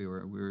foyer that we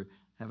were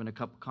having a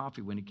cup of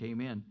coffee when he came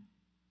in.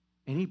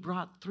 And he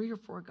brought 3 or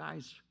 4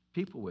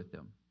 people with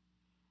him.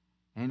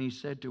 And he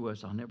said to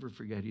us, I'll never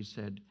forget, he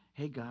said,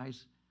 "Hey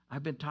guys,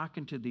 I've been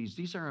talking to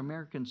these are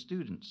American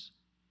students,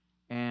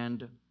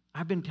 and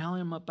I've been telling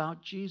them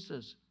about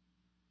Jesus."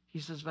 He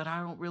says, "But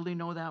I don't really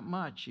know that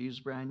much." He's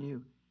brand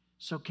new.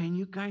 "So can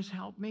you guys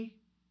help me?"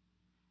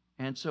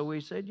 And so we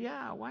said,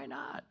 "Yeah, why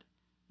not?"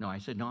 No, I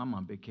said, "No, I'm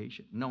on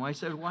vacation." No, I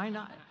said, "Why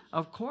not?"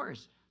 Of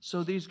course.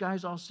 So these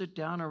guys all sit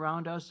down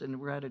around us, and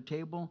we're at a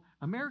table.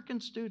 American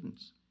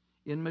students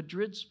in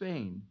Madrid,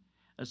 Spain,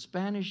 a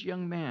Spanish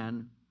young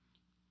man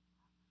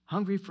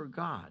hungry for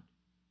God.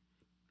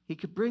 He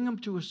could bring them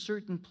to a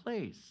certain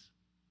place,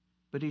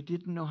 but he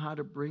didn't know how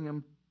to bring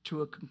them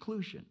to a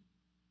conclusion.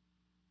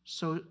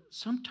 So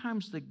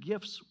sometimes the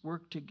gifts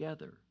work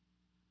together.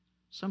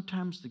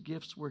 Sometimes the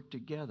gifts work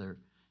together.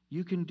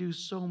 You can do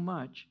so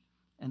much,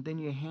 and then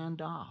you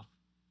hand off,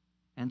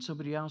 and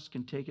somebody else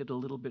can take it a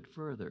little bit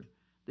further.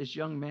 This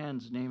young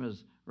man's name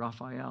is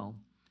Raphael,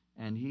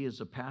 and he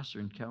is a pastor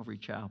in Calvary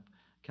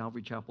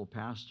Chapel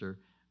pastor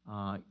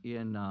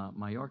in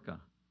Mallorca.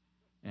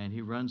 And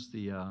he runs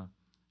the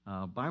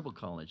Bible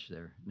college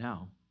there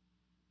now.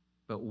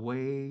 But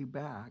way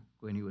back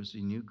when he was a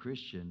new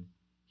Christian,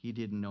 he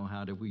didn't know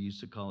how to, we used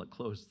to call it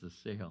close the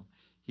sale.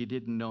 He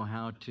didn't know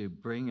how to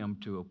bring them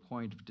to a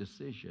point of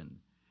decision.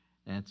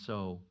 And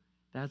so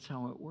that's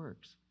how it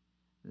works.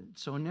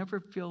 So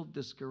never feel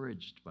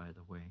discouraged, by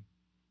the way.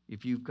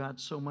 If you've got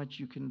so much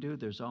you can do,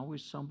 there's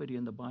always somebody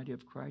in the body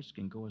of Christ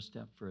can go a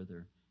step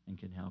further and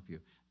can help you.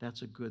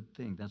 That's a good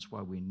thing. That's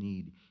why we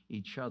need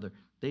each other.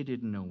 They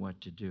didn't know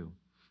what to do.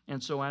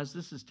 And so as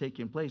this is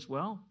taking place,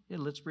 well,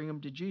 let's bring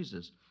them to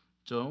Jesus.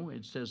 So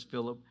it says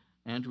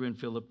Andrew and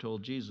Philip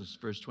told Jesus,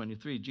 verse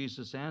 23,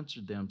 Jesus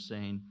answered them,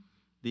 saying,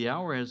 the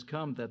hour has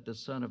come that the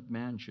Son of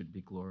Man should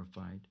be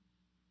glorified.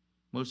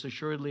 Most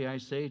assuredly I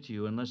say to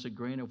you, unless a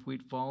grain of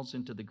wheat falls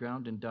into the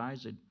ground and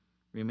dies, it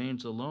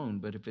remains alone,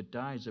 but if it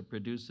dies, it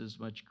produces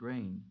much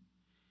grain.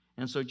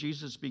 And so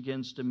Jesus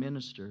begins to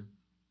minister.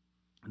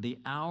 The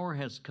hour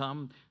has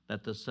come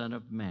that the Son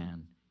of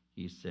Man,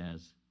 he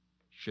says,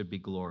 should be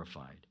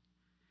glorified.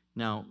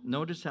 Now,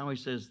 notice how he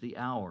says the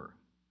hour.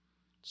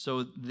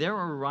 So their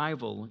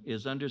arrival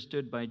is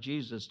understood by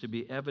Jesus to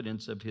be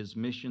evidence of his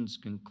mission's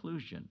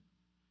conclusion.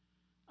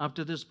 Up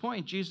to this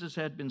point, Jesus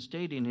had been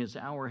stating his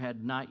hour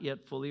had not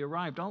yet fully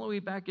arrived. All the way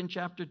back in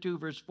chapter 2,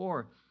 verse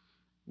 4,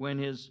 when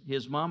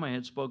his mama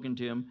had spoken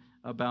to him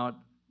about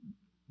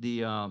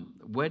the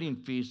wedding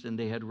feast and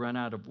they had run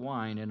out of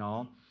wine and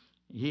all,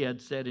 he had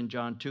said in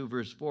John 2,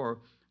 verse 4,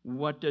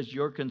 what does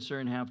your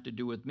concern have to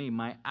do with me?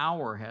 My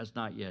hour has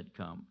not yet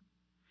come.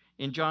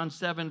 In John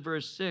 7,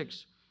 verse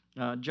 6,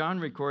 John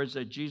records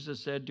that Jesus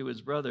said to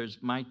his brothers,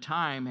 my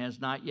time has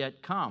not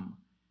yet come.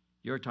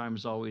 Your time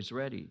is always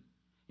ready.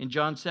 In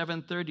John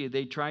 7:30,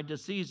 they tried to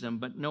seize him,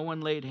 but no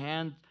one laid a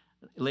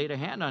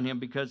hand on him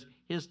because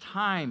his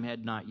time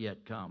had not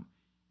yet come.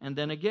 And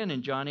then again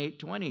in John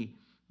 8:20,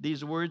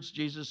 these words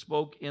Jesus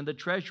spoke in the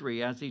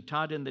treasury as he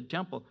taught in the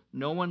temple.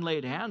 No one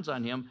laid hands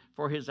on him,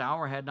 for his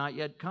hour had not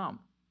yet come.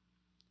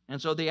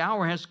 And so the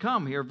hour has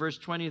come here, verse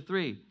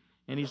 23.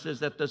 And he says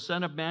that the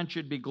Son of Man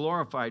should be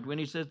glorified. When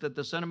he says that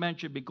the Son of Man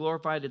should be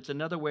glorified, it's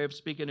another way of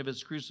speaking of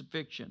his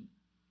crucifixion.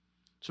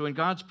 So in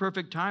God's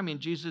perfect timing,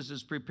 Jesus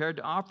is prepared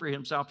to offer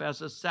himself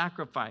as a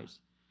sacrifice.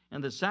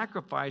 And the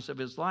sacrifice of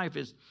his life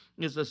is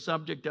the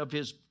subject of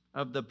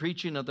the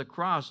preaching of the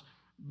cross,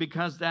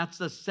 because that's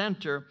the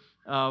center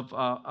of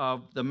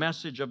the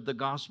message of the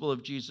gospel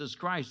of Jesus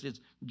Christ. It's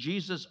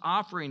Jesus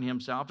offering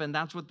himself, and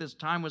that's what this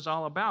time was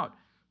all about,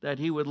 that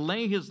he would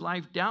lay his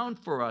life down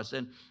for us.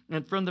 And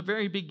from the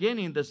very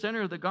beginning, the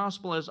center of the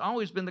gospel has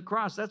always been the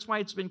cross. That's why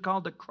it's been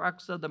called the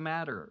crux of the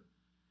matter.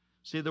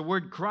 See, the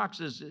word crux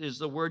is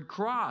the word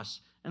cross.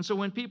 And so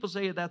when people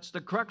say that's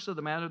the crux of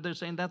the matter, they're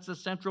saying that's the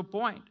central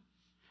point.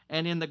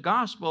 And in the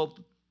gospel,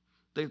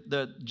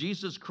 the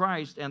Jesus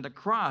Christ and the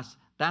cross,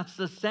 that's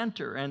the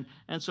center.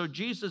 And so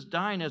Jesus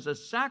dying as a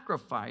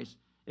sacrifice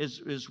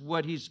is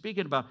what he's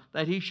speaking about,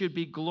 that he should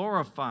be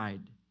glorified.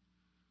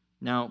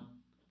 Now,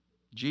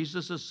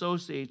 Jesus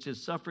associates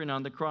his suffering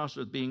on the cross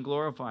with being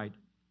glorified.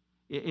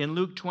 In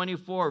Luke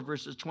 24,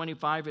 verses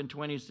 25 and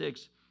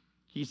 26,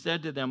 he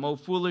said to them, O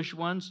foolish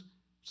ones,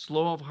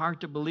 slow of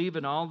heart to believe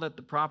in all that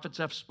the prophets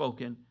have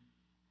spoken.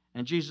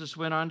 And Jesus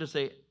went on to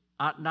say,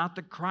 ought not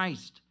the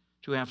Christ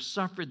to have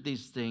suffered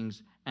these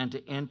things and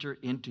to enter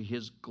into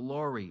his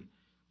glory,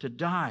 to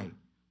die,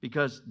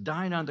 because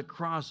dying on the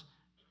cross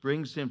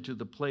brings him to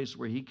the place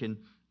where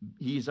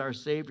he's our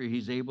Savior.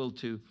 He's able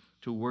to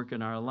work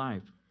in our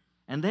life.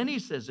 And then he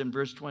says in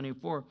verse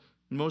 24,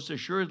 most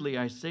assuredly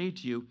I say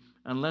to you,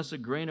 unless a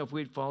grain of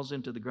wheat falls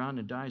into the ground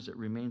and dies, it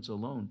remains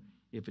alone.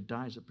 If it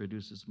dies, it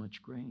produces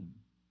much grain.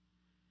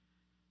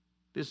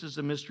 This is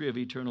the mystery of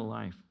eternal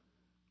life.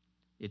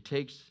 It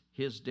takes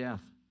his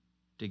death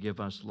to give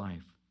us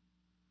life.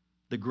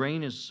 The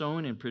grain is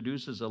sown and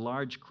produces a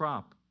large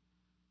crop.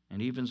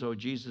 And even so,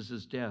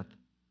 Jesus' death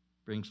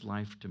brings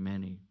life to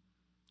many.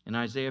 In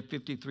Isaiah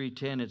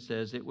 53:10, it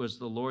says, it was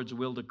the Lord's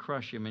will to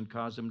crush him and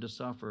cause him to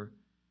suffer.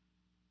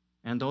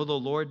 And though the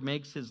Lord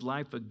makes his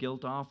life a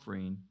guilt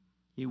offering,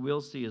 he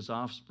will see his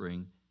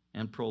offspring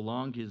and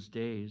prolong his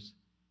days,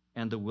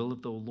 and the will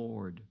of the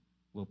Lord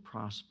will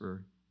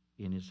prosper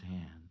in his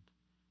hand.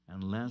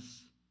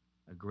 Unless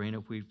a grain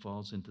of wheat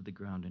falls into the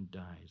ground and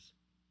dies,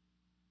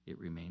 it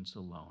remains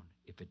alone.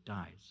 If it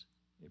dies,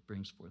 it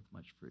brings forth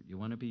much fruit. You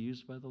want to be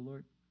used by the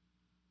Lord?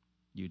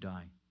 You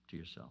die to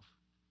yourself.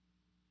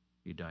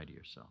 You die to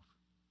yourself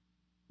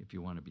if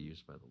you want to be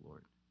used by the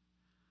Lord.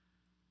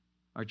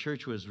 Our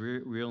church was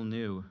real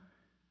new.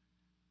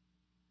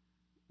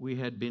 We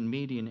had been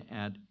meeting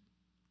at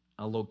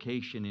a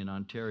location in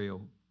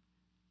Ontario,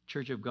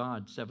 Church of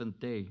God, Seventh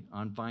Day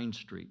on Vine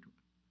Street,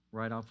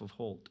 right off of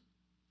Holt.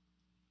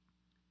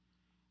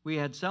 We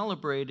had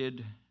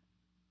celebrated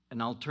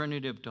an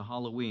alternative to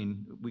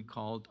Halloween we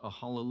called a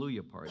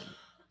Hallelujah Party.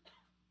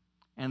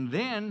 And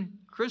then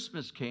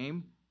Christmas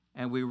came,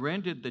 and we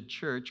rented the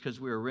church, because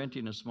we were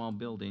renting a small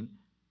building,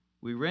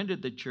 we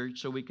rented the church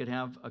so we could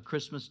have a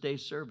Christmas Day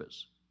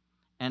service.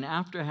 And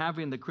after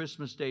having the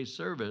Christmas Day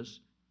service,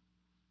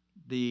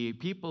 the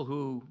people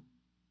who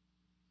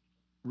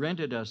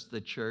rented us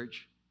the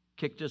church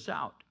kicked us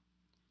out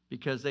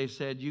because they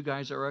said, you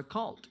guys are a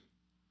cult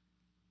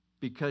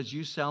because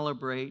you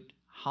celebrate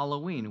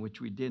Halloween,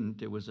 which we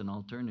didn't. It was an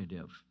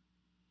alternative.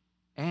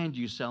 And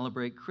you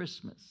celebrate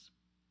Christmas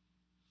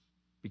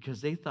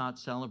because they thought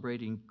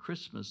celebrating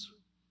Christmas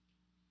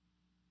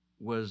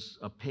was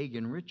a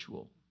pagan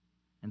ritual,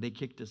 and they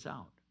kicked us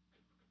out.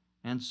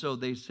 And so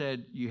they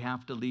said, you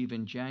have to leave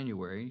in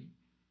January.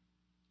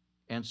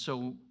 And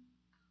so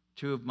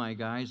two of my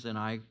guys and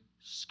I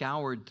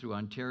scoured through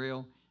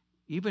Ontario,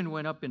 even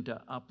went up into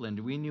Upland.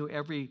 We knew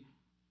everything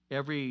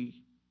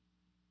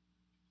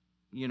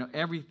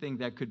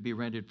that could be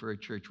rented for a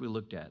church we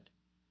looked at.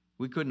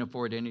 We couldn't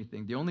afford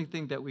anything. The only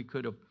thing that we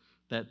could have,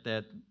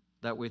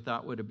 that we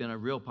thought would have been a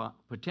real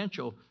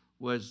potential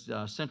was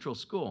Central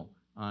School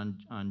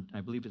on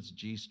I believe it's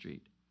G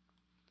Street.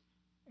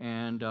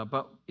 And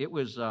but it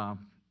was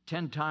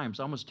 10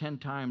 times, almost 10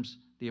 times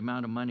the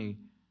amount of money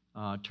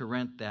to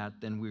rent that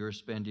than we were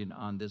spending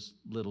on this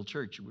little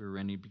church we were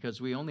renting,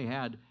 because we only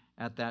had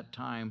at that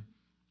time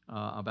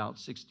about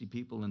 60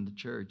 people in the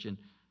church,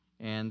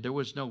 and there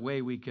was no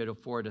way we could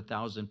afford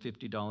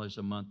 $1,050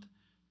 a month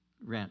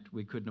rent.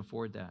 We couldn't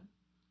afford that.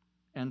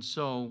 And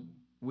so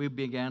we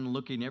began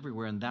looking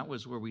everywhere, and that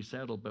was where we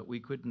settled, but we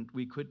couldn't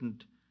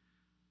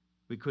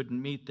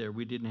meet there.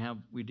 We didn't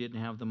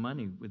have the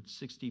money. With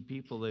 60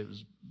 people, it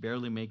was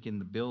barely making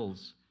the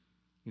bills.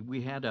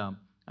 We had a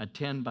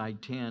 10 by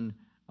 10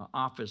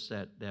 office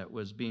that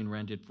was being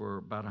rented for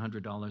about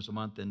 $100 a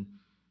month, and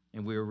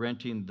we were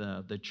renting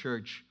the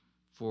church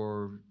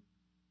for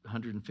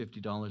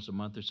 $150 a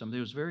month or something.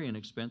 It was very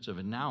inexpensive,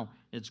 and now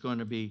it's going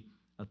to be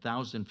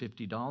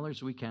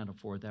 $1,050. We can't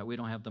afford that. We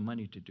don't have the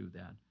money to do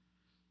that.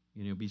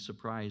 You'll be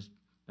surprised.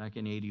 Back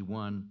in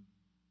 '81,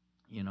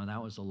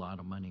 that was a lot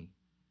of money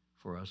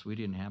for us. We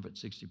didn't have it,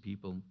 60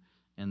 people,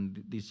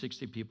 and these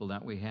 60 people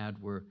that we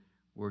had were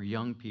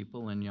young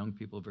people, and young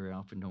people very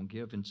often don't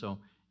give, and so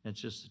that's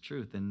just the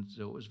truth, and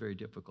so it was very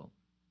difficult.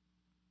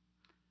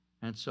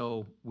 And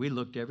so we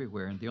looked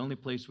everywhere, and the only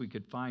place we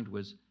could find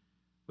was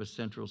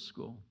Central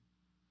School,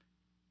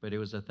 but it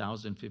was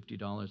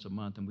 $1,050 a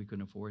month, and we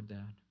couldn't afford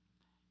that.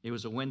 It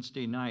was a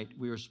Wednesday night.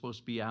 We were supposed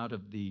to be out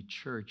of the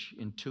church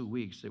in 2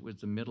 weeks. It was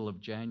the middle of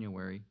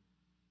January,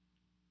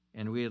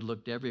 and we had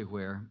looked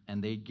everywhere,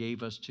 and they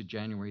gave us to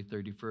January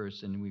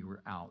 31st, and we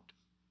were out.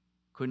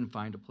 Couldn't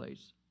find a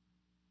place.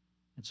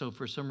 And so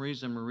for some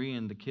reason, Marie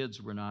and the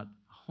kids were not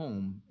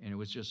home, and it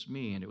was just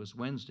me, and it was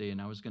Wednesday, and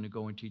I was going to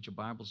go and teach a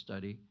Bible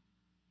study.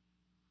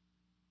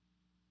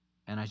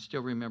 And I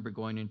still remember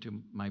going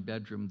into my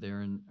bedroom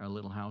there in our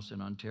little house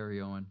in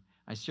Ontario, and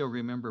I still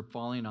remember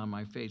falling on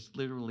my face,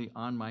 literally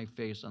on my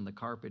face on the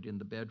carpet in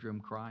the bedroom,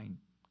 crying,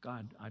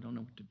 God, I don't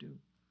know what to do.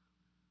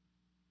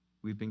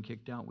 We've been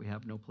kicked out. We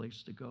have no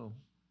place to go.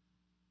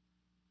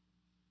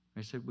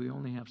 I said, we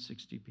only have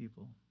 60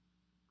 people.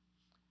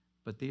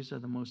 But these are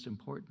the most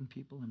important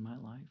people in my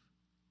life,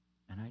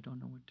 and I don't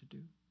know what to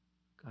do.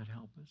 God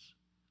help us.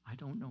 I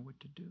don't know what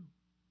to do.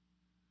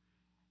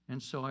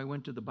 And so I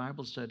went to the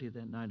Bible study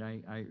that night.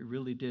 I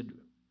really did.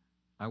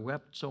 I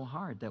wept so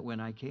hard that when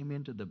I came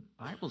into the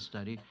Bible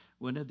study,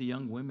 one of the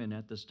young women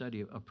at the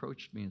study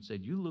approached me and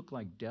said, you look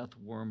like death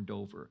warmed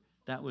over.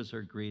 That was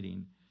her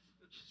greeting.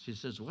 She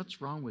says, what's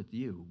wrong with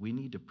you? We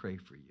need to pray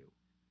for you.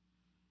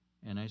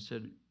 And I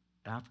said,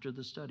 after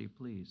the study,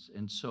 please.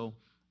 And so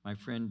my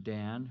friend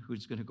Dan,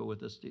 who's going to go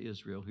with us to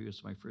Israel, he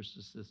was my first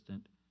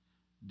assistant,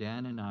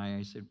 Dan and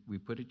I said, we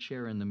put a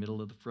chair in the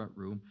middle of the front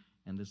room,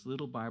 and this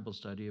little Bible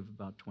study of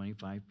about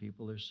 25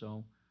 people or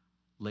so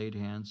laid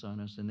hands on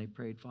us, and they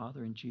prayed,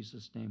 Father, in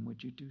Jesus' name,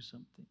 would you do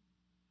something?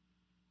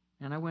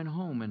 And I went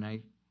home, and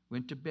I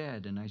went to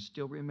bed, and I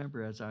still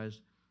remember as I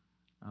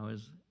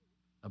was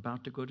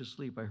about to go to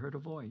sleep, I heard a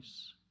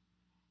voice,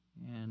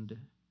 and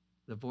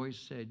the voice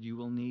said, you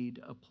will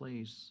need a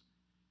place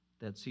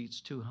that seats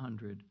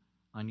 200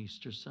 on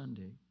Easter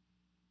Sunday.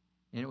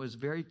 And it was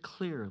very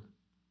clear,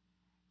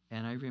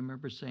 and I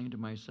remember saying to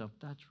myself,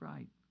 that's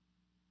right.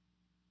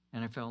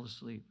 And I fell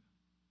asleep.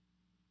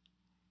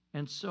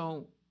 And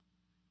so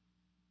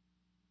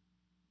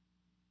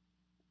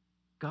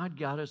God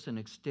got us an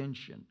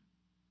extension,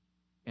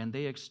 and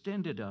they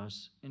extended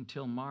us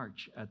until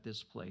March at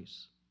this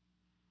place.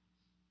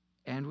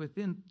 And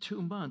within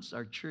 2 months,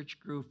 our church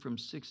grew from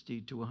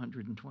 60 to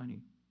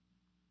 120.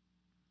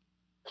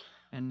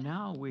 And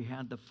now we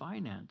had the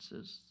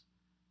finances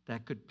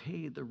that could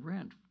pay the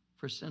rent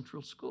for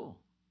Central School.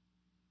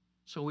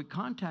 So we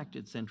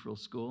contacted Central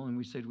School, and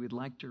we said we'd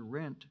like to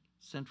rent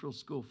Central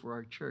School for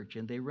our church,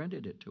 and they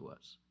rented it to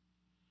us.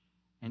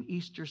 And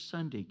Easter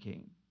Sunday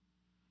came.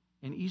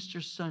 And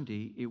Easter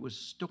Sunday, it was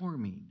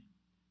storming.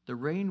 The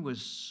rain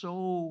was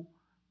so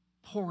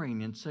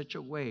pouring in such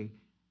a way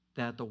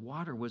that the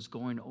water was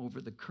going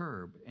over the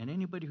curb. And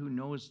anybody who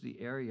knows the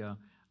area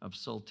of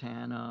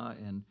Sultana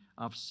and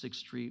off 6th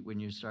Street, when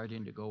you're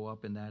starting to go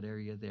up in that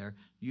area there,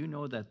 you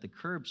know that the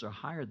curbs are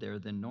higher there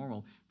than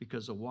normal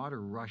because the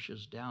water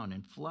rushes down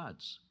and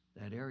floods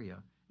that area.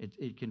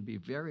 It can be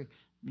very,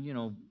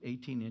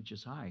 18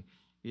 inches high.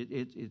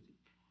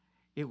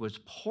 It was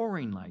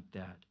pouring like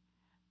that.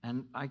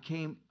 And I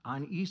came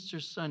on Easter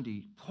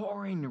Sunday,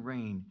 pouring the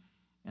rain,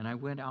 and I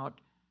went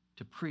out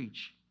to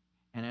preach,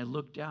 and I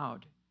looked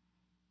out,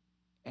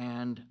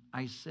 and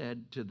I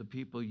said to the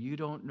people, you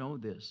don't know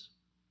this,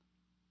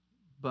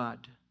 but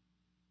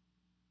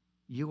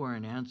you are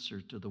an answer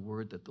to the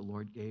word that the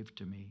Lord gave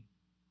to me,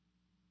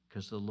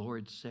 because the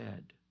Lord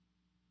said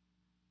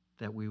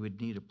that we would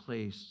need a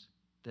place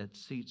that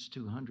seats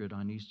 200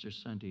 on Easter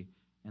Sunday,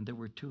 and there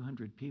were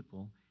 200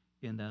 people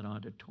in that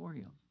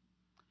auditorium.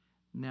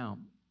 Now,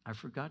 I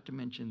forgot to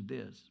mention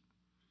this.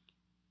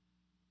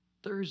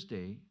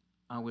 Thursday,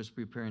 I was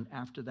preparing,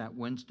 after that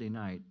Wednesday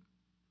night,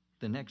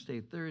 the next day,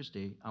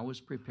 Thursday, I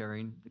was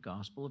preparing the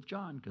Gospel of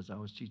John because I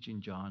was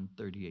teaching John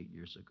 38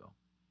 years ago.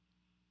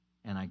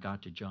 And I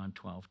got to John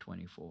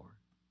 12:24.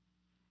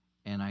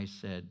 And I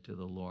said to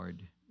the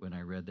Lord, when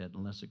I read that,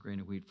 unless a grain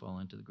of wheat fall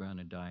into the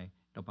ground and die,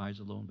 it abides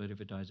alone, but if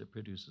it dies, it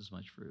produces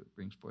much fruit,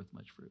 brings forth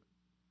much fruit.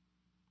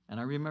 And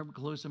I remember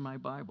closing my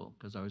Bible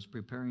because I was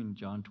preparing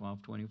John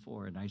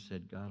 12:24, and I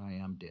said, God, I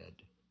am dead.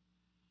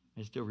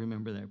 I still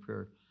remember that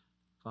prayer.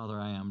 Father,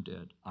 I am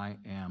dead. I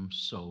am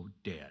so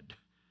dead.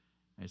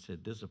 I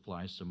said, this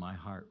applies to my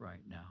heart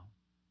right now.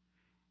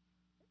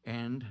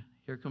 And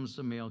here comes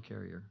the mail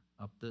carrier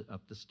up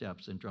the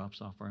steps and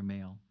drops off our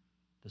mail.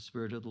 The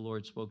Spirit of the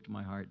Lord spoke to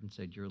my heart and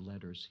said, your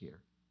letter's here.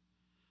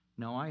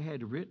 Now, I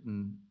had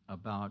written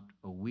about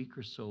a week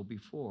or so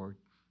before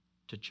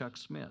to Chuck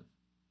Smith.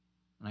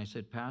 And I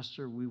said,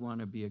 Pastor, we want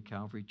to be a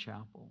Calvary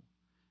Chapel.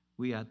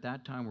 We at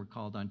that time were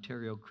called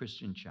Ontario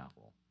Christian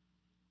Chapel.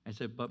 I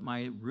said, but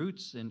my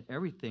roots and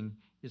everything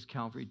is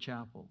Calvary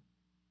Chapel.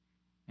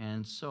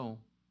 And so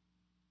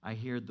I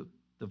hear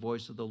the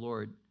voice of the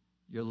Lord,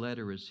 your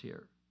letter is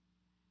here.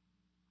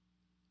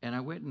 And I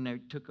went and I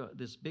took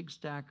this big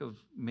stack of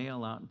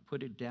mail out and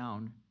put it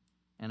down,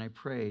 and I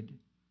prayed.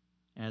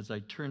 As I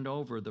turned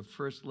over the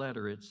first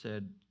letter, it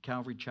said,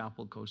 Calvary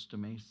Chapel, Costa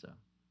Mesa.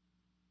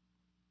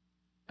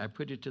 I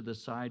put it to the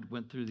side,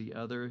 went through the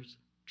others,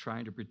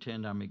 trying to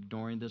pretend I'm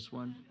ignoring this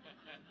one.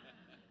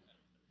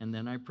 And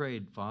then I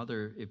prayed,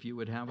 Father, if you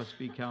would have us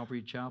be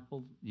Calvary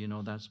Chapel,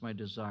 that's my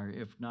desire.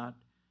 If not,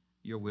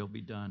 your will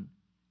be done.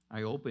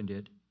 I opened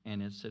it,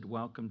 and it said,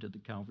 welcome to the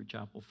Calvary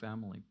Chapel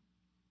family.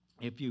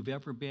 If you've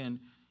ever been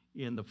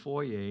in the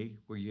foyer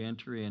where you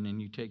enter in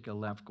and you take a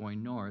left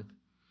going north,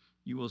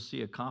 you will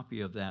see a copy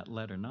of that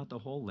letter. Not the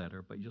whole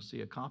letter, but you'll see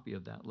a copy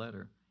of that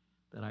letter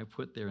that I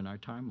put there in our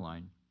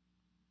timeline.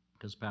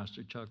 Because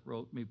Pastor Chuck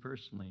wrote me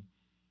personally,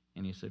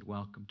 and he said,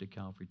 welcome to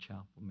Calvary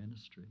Chapel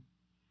Ministry.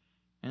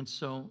 And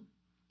so,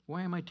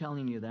 why am I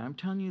telling you that? I'm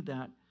telling you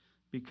that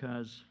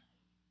because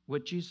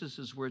what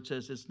Jesus' word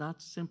says is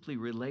not simply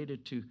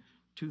related to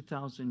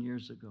 2,000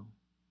 years ago.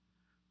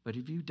 But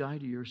if you die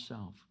to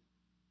yourself,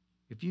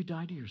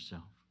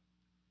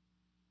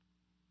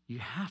 you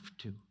have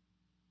to.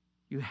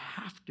 You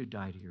have to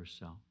die to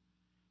yourself.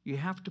 You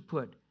have to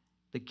put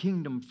the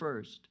kingdom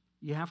first.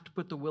 You have to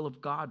put the will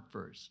of God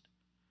first.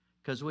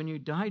 Because when you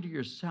die to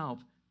yourself,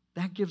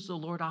 that gives the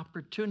Lord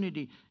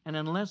opportunity. And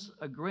unless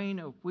a grain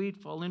of wheat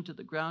fall into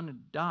the ground and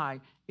die,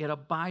 it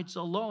abides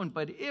alone.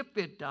 But if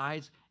it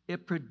dies,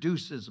 it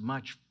produces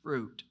much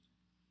fruit.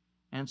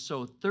 And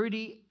so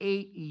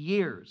 38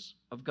 years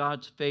of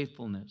God's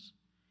faithfulness,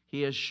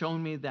 he has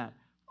shown me that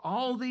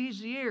all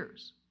these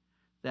years,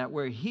 that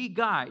where he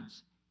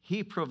guides,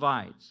 he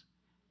provides.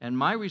 And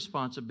my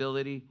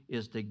responsibility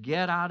is to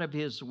get out of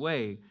his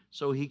way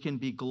so he can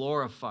be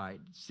glorified.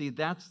 See,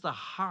 that's the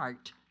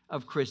heart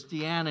of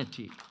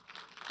Christianity.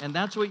 And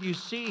that's what you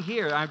see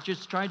here. I've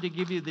just tried to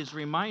give you this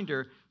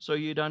reminder so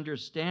you'd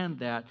understand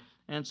that.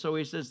 And so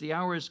he says, the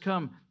hour has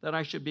come that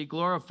I should be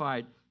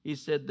glorified. He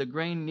said the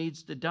grain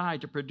needs to die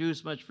to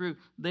produce much fruit.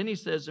 Then he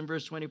says in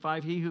verse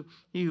 25, he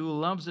who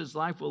loves his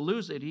life will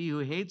lose it. He who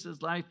hates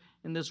his life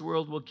in this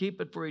world will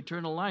keep it for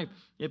eternal life.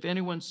 If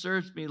anyone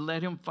serves me,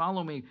 let him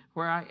follow me.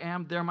 Where I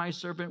am, there my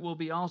servant will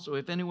be also.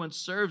 If anyone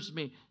serves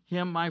me,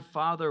 him my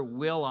Father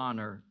will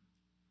honor.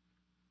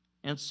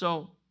 And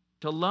so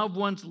to love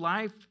one's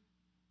life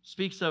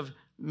speaks of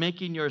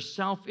making your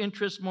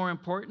self-interest more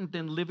important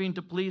than living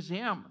to please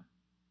him.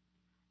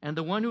 And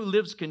the one who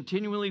lives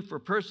continually for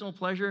personal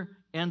pleasure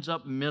ends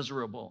up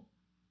miserable.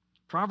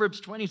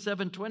 Proverbs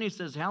 27:20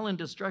 says, hell and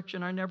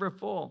destruction are never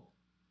full,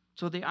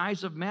 so the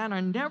eyes of man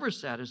are never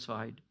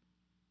satisfied.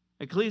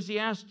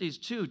 Ecclesiastes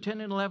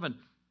 2:10 and 11,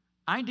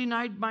 I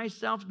denied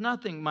myself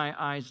nothing my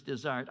eyes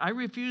desired. I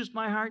refused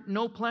my heart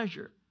no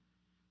pleasure.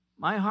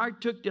 My heart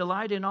took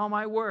delight in all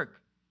my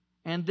work,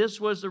 and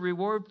this was the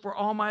reward for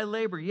all my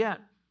labor.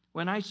 Yet,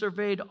 when I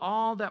surveyed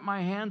all that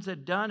my hands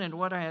had done and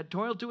what I had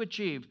toiled to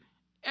achieve,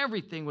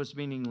 everything was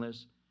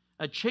meaningless,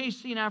 a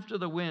chasing after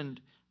the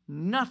wind.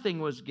 Nothing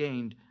was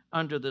gained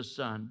under the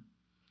sun.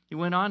 He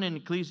went on in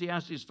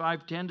Ecclesiastes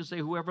 5:10 to say,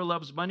 whoever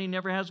loves money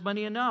never has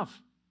money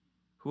enough.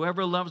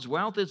 Whoever loves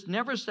wealth is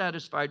never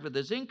satisfied with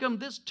his income.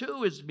 This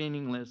too is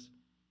meaningless.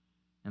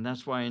 And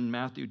that's why in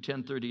Matthew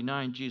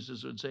 10:39,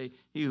 Jesus would say,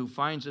 he who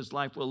finds his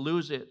life will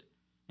lose it,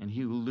 and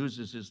he who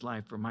loses his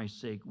life for my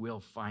sake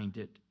will find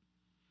it.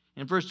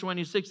 In verse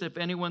 26, if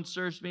anyone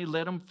serves me,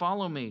 let him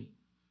follow me.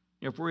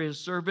 If we're his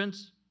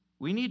servants,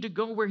 we need to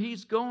go where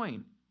he's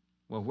going.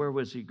 Well, where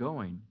was he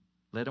going?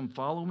 Let him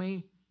follow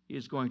me. He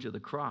is going to the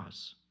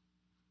cross.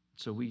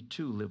 So we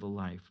too live a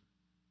life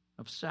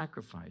of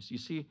sacrifice. You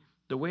see,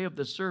 the way of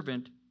the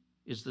servant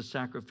is the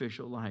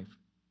sacrificial life.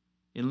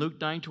 In Luke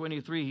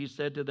 9:23, he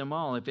said to them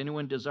all, if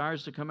anyone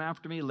desires to come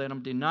after me, let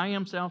him deny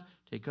himself,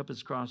 take up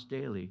his cross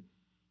daily,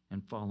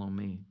 and follow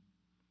me.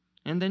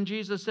 And then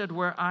Jesus said,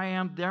 where I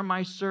am, there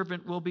my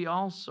servant will be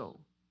also.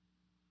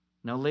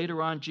 Now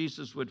later on,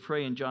 Jesus would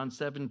pray in John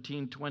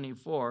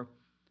 17:24,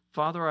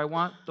 Father, I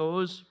want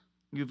those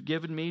you've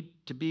given me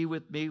to be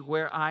with me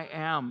where I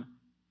am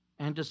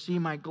and to see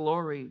my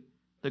glory,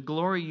 the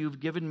glory you've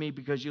given me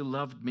because you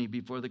loved me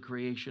before the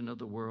creation of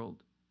the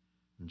world.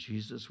 And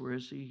Jesus, where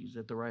is he? He's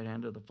at the right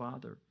hand of the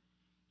Father.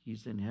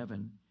 He's in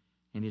heaven,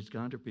 and he's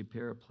gone to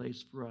prepare a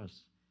place for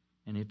us.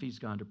 And if he's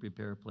gone to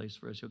prepare a place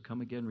for us, he'll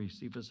come again,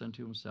 receive us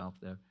unto himself,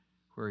 that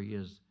where he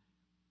is,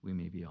 we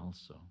may be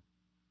also.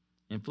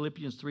 In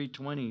Philippians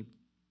 3:20,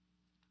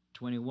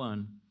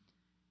 21,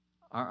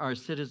 our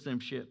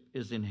citizenship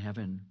is in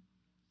heaven,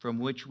 from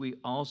which we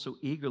also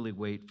eagerly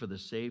wait for the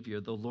Savior,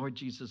 the Lord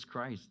Jesus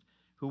Christ,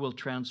 who will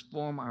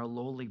transform our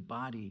lowly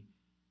body,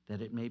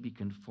 that it may be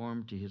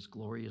conformed to his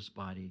glorious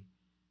body,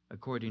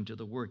 according to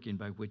the working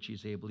by which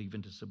he's able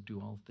even to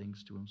subdue all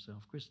things to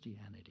himself.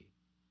 Christianity.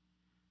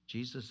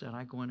 Jesus said,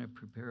 I go in and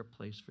prepare a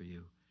place for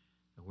you,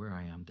 that where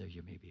I am, there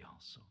you may be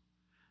also.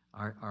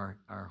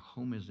 Our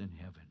home is in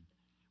heaven.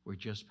 We're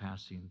just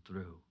passing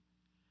through.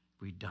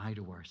 We die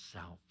to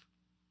ourself.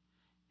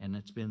 And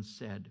it's been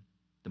said,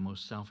 the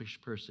most selfish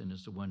person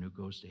is the one who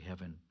goes to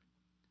heaven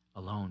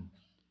alone.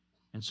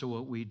 And so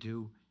what we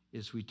do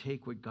is we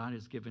take what God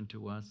has given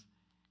to us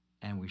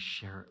and we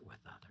share it with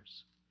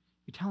others.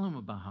 We tell them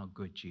about how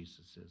good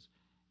Jesus is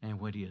and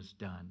what he has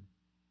done.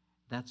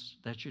 That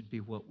should be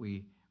what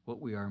we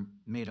are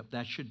made up.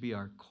 That should be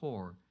our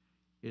core,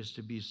 is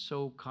to be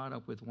so caught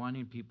up with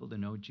wanting people to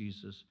know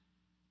Jesus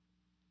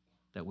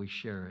that we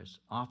share as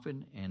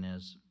often and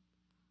as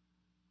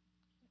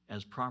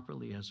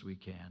properly as we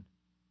can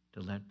to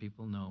let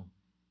people know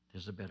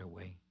there's a better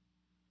way.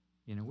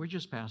 You know, we're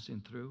just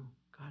passing through.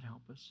 God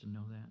help us to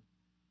know that.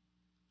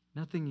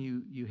 Nothing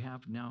you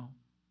have now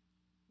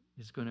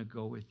is going to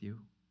go with you.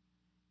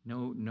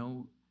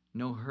 No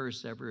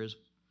hearse ever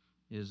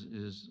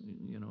is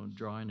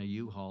drawing a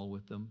U-Haul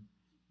with them.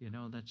 You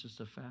know, that's just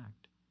a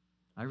fact.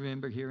 I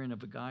remember hearing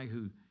of a guy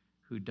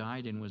who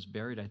died and was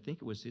buried. I think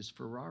it was his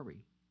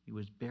Ferrari. He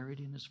was buried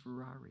in his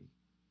Ferrari.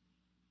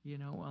 You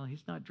know, well,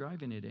 he's not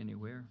driving it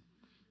anywhere.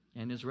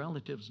 And his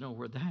relatives know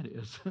where that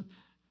is.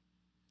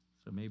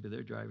 So maybe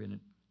they're driving it.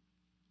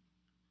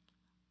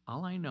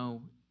 All I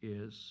know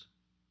is,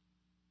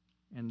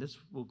 and this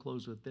will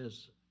close with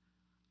this,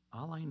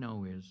 all I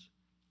know is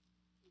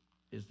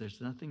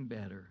there's nothing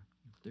better.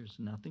 There's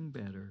nothing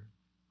better.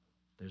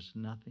 There's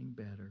nothing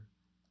better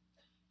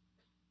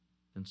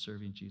than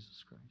serving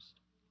Jesus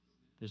Christ.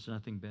 There's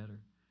nothing better.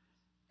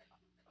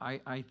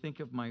 I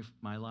think of my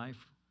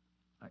life.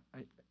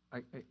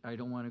 I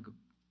don't want to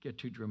get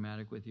too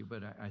dramatic with you,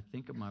 but I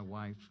think of my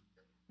wife,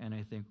 and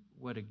I think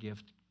what a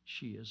gift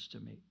she is to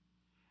me.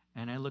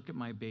 And I look at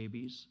my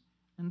babies,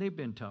 and they've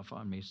been tough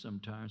on me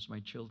sometimes, my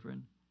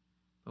children,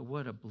 but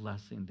what a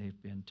blessing they've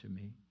been to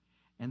me.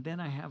 And then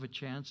I have a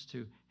chance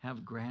to have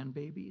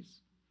grandbabies,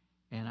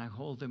 and I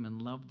hold them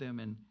and love them.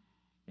 And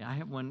I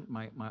have one,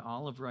 my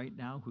Olive right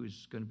now,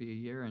 who's going to be a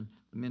year, and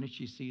the minute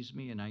she sees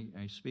me and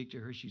I speak to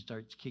her, she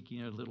starts kicking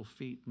her little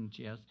feet, and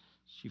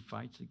she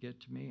fights to get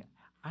to me.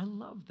 I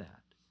love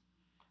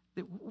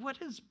that. What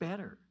is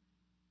better?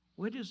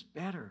 What is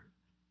better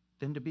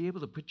than to be able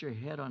to put your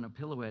head on a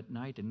pillow at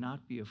night and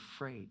not be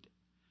afraid?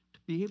 To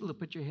be able to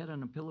put your head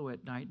on a pillow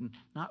at night and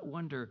not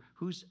wonder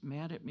who's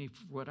mad at me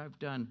for what I've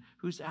done,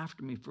 who's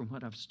after me for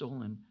what I've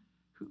stolen.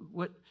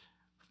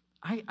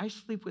 I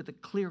sleep with a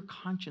clear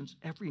conscience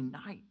every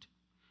night.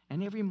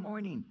 And every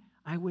morning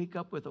I wake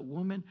up with a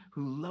woman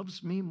who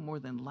loves me more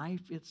than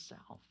life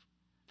itself.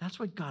 That's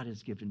what God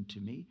has given to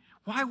me.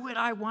 Why would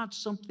I want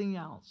something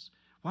else?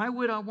 Why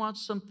would I want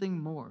something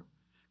more?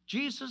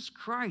 Jesus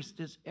Christ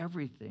is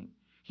everything.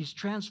 He's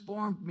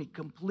transformed me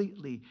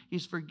completely.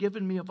 He's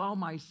forgiven me of all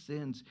my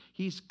sins.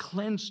 He's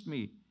cleansed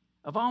me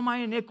of all my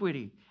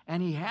iniquity.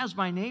 And he has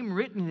my name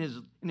written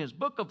in his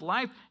book of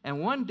life.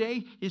 And one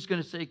day he's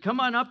going to say,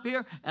 come on up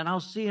here and I'll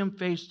see him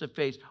face to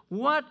face.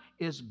 What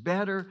is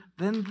better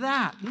than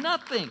that?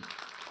 Nothing.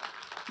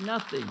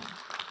 Nothing.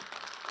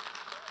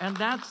 And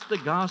that's the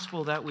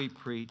gospel that we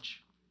preach.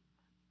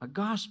 A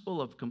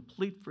gospel of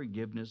complete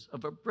forgiveness,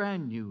 of a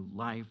brand new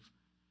life.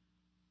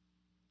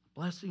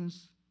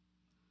 Blessings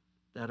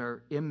that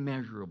are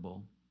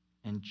immeasurable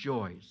and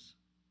joys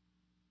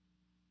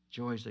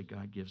Joys that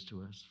God gives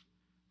to us.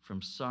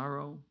 From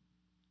sorrow,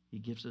 he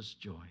gives us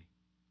joy.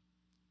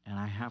 And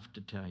I have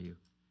to tell you,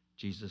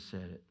 Jesus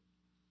said it.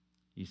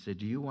 He said,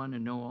 do you want to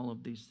know all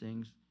of these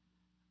things?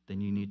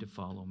 Then you need to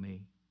follow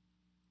me.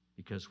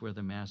 Because where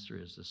the master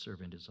is, the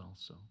servant is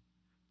also.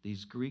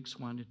 These Greeks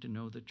wanted to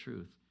know the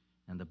truth.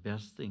 And the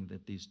best thing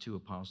that these two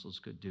apostles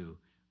could do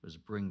was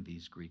bring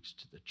these Greeks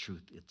to the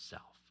truth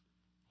itself.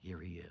 Here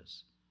he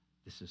is.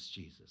 This is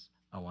Jesus.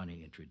 I want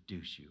to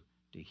introduce you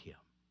to him.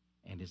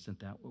 And isn't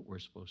that what we're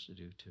supposed to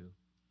do too?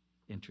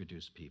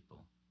 Introduce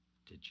people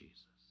to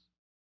Jesus.